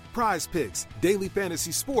 $100. Prize Picks, daily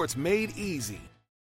fantasy sports made easy.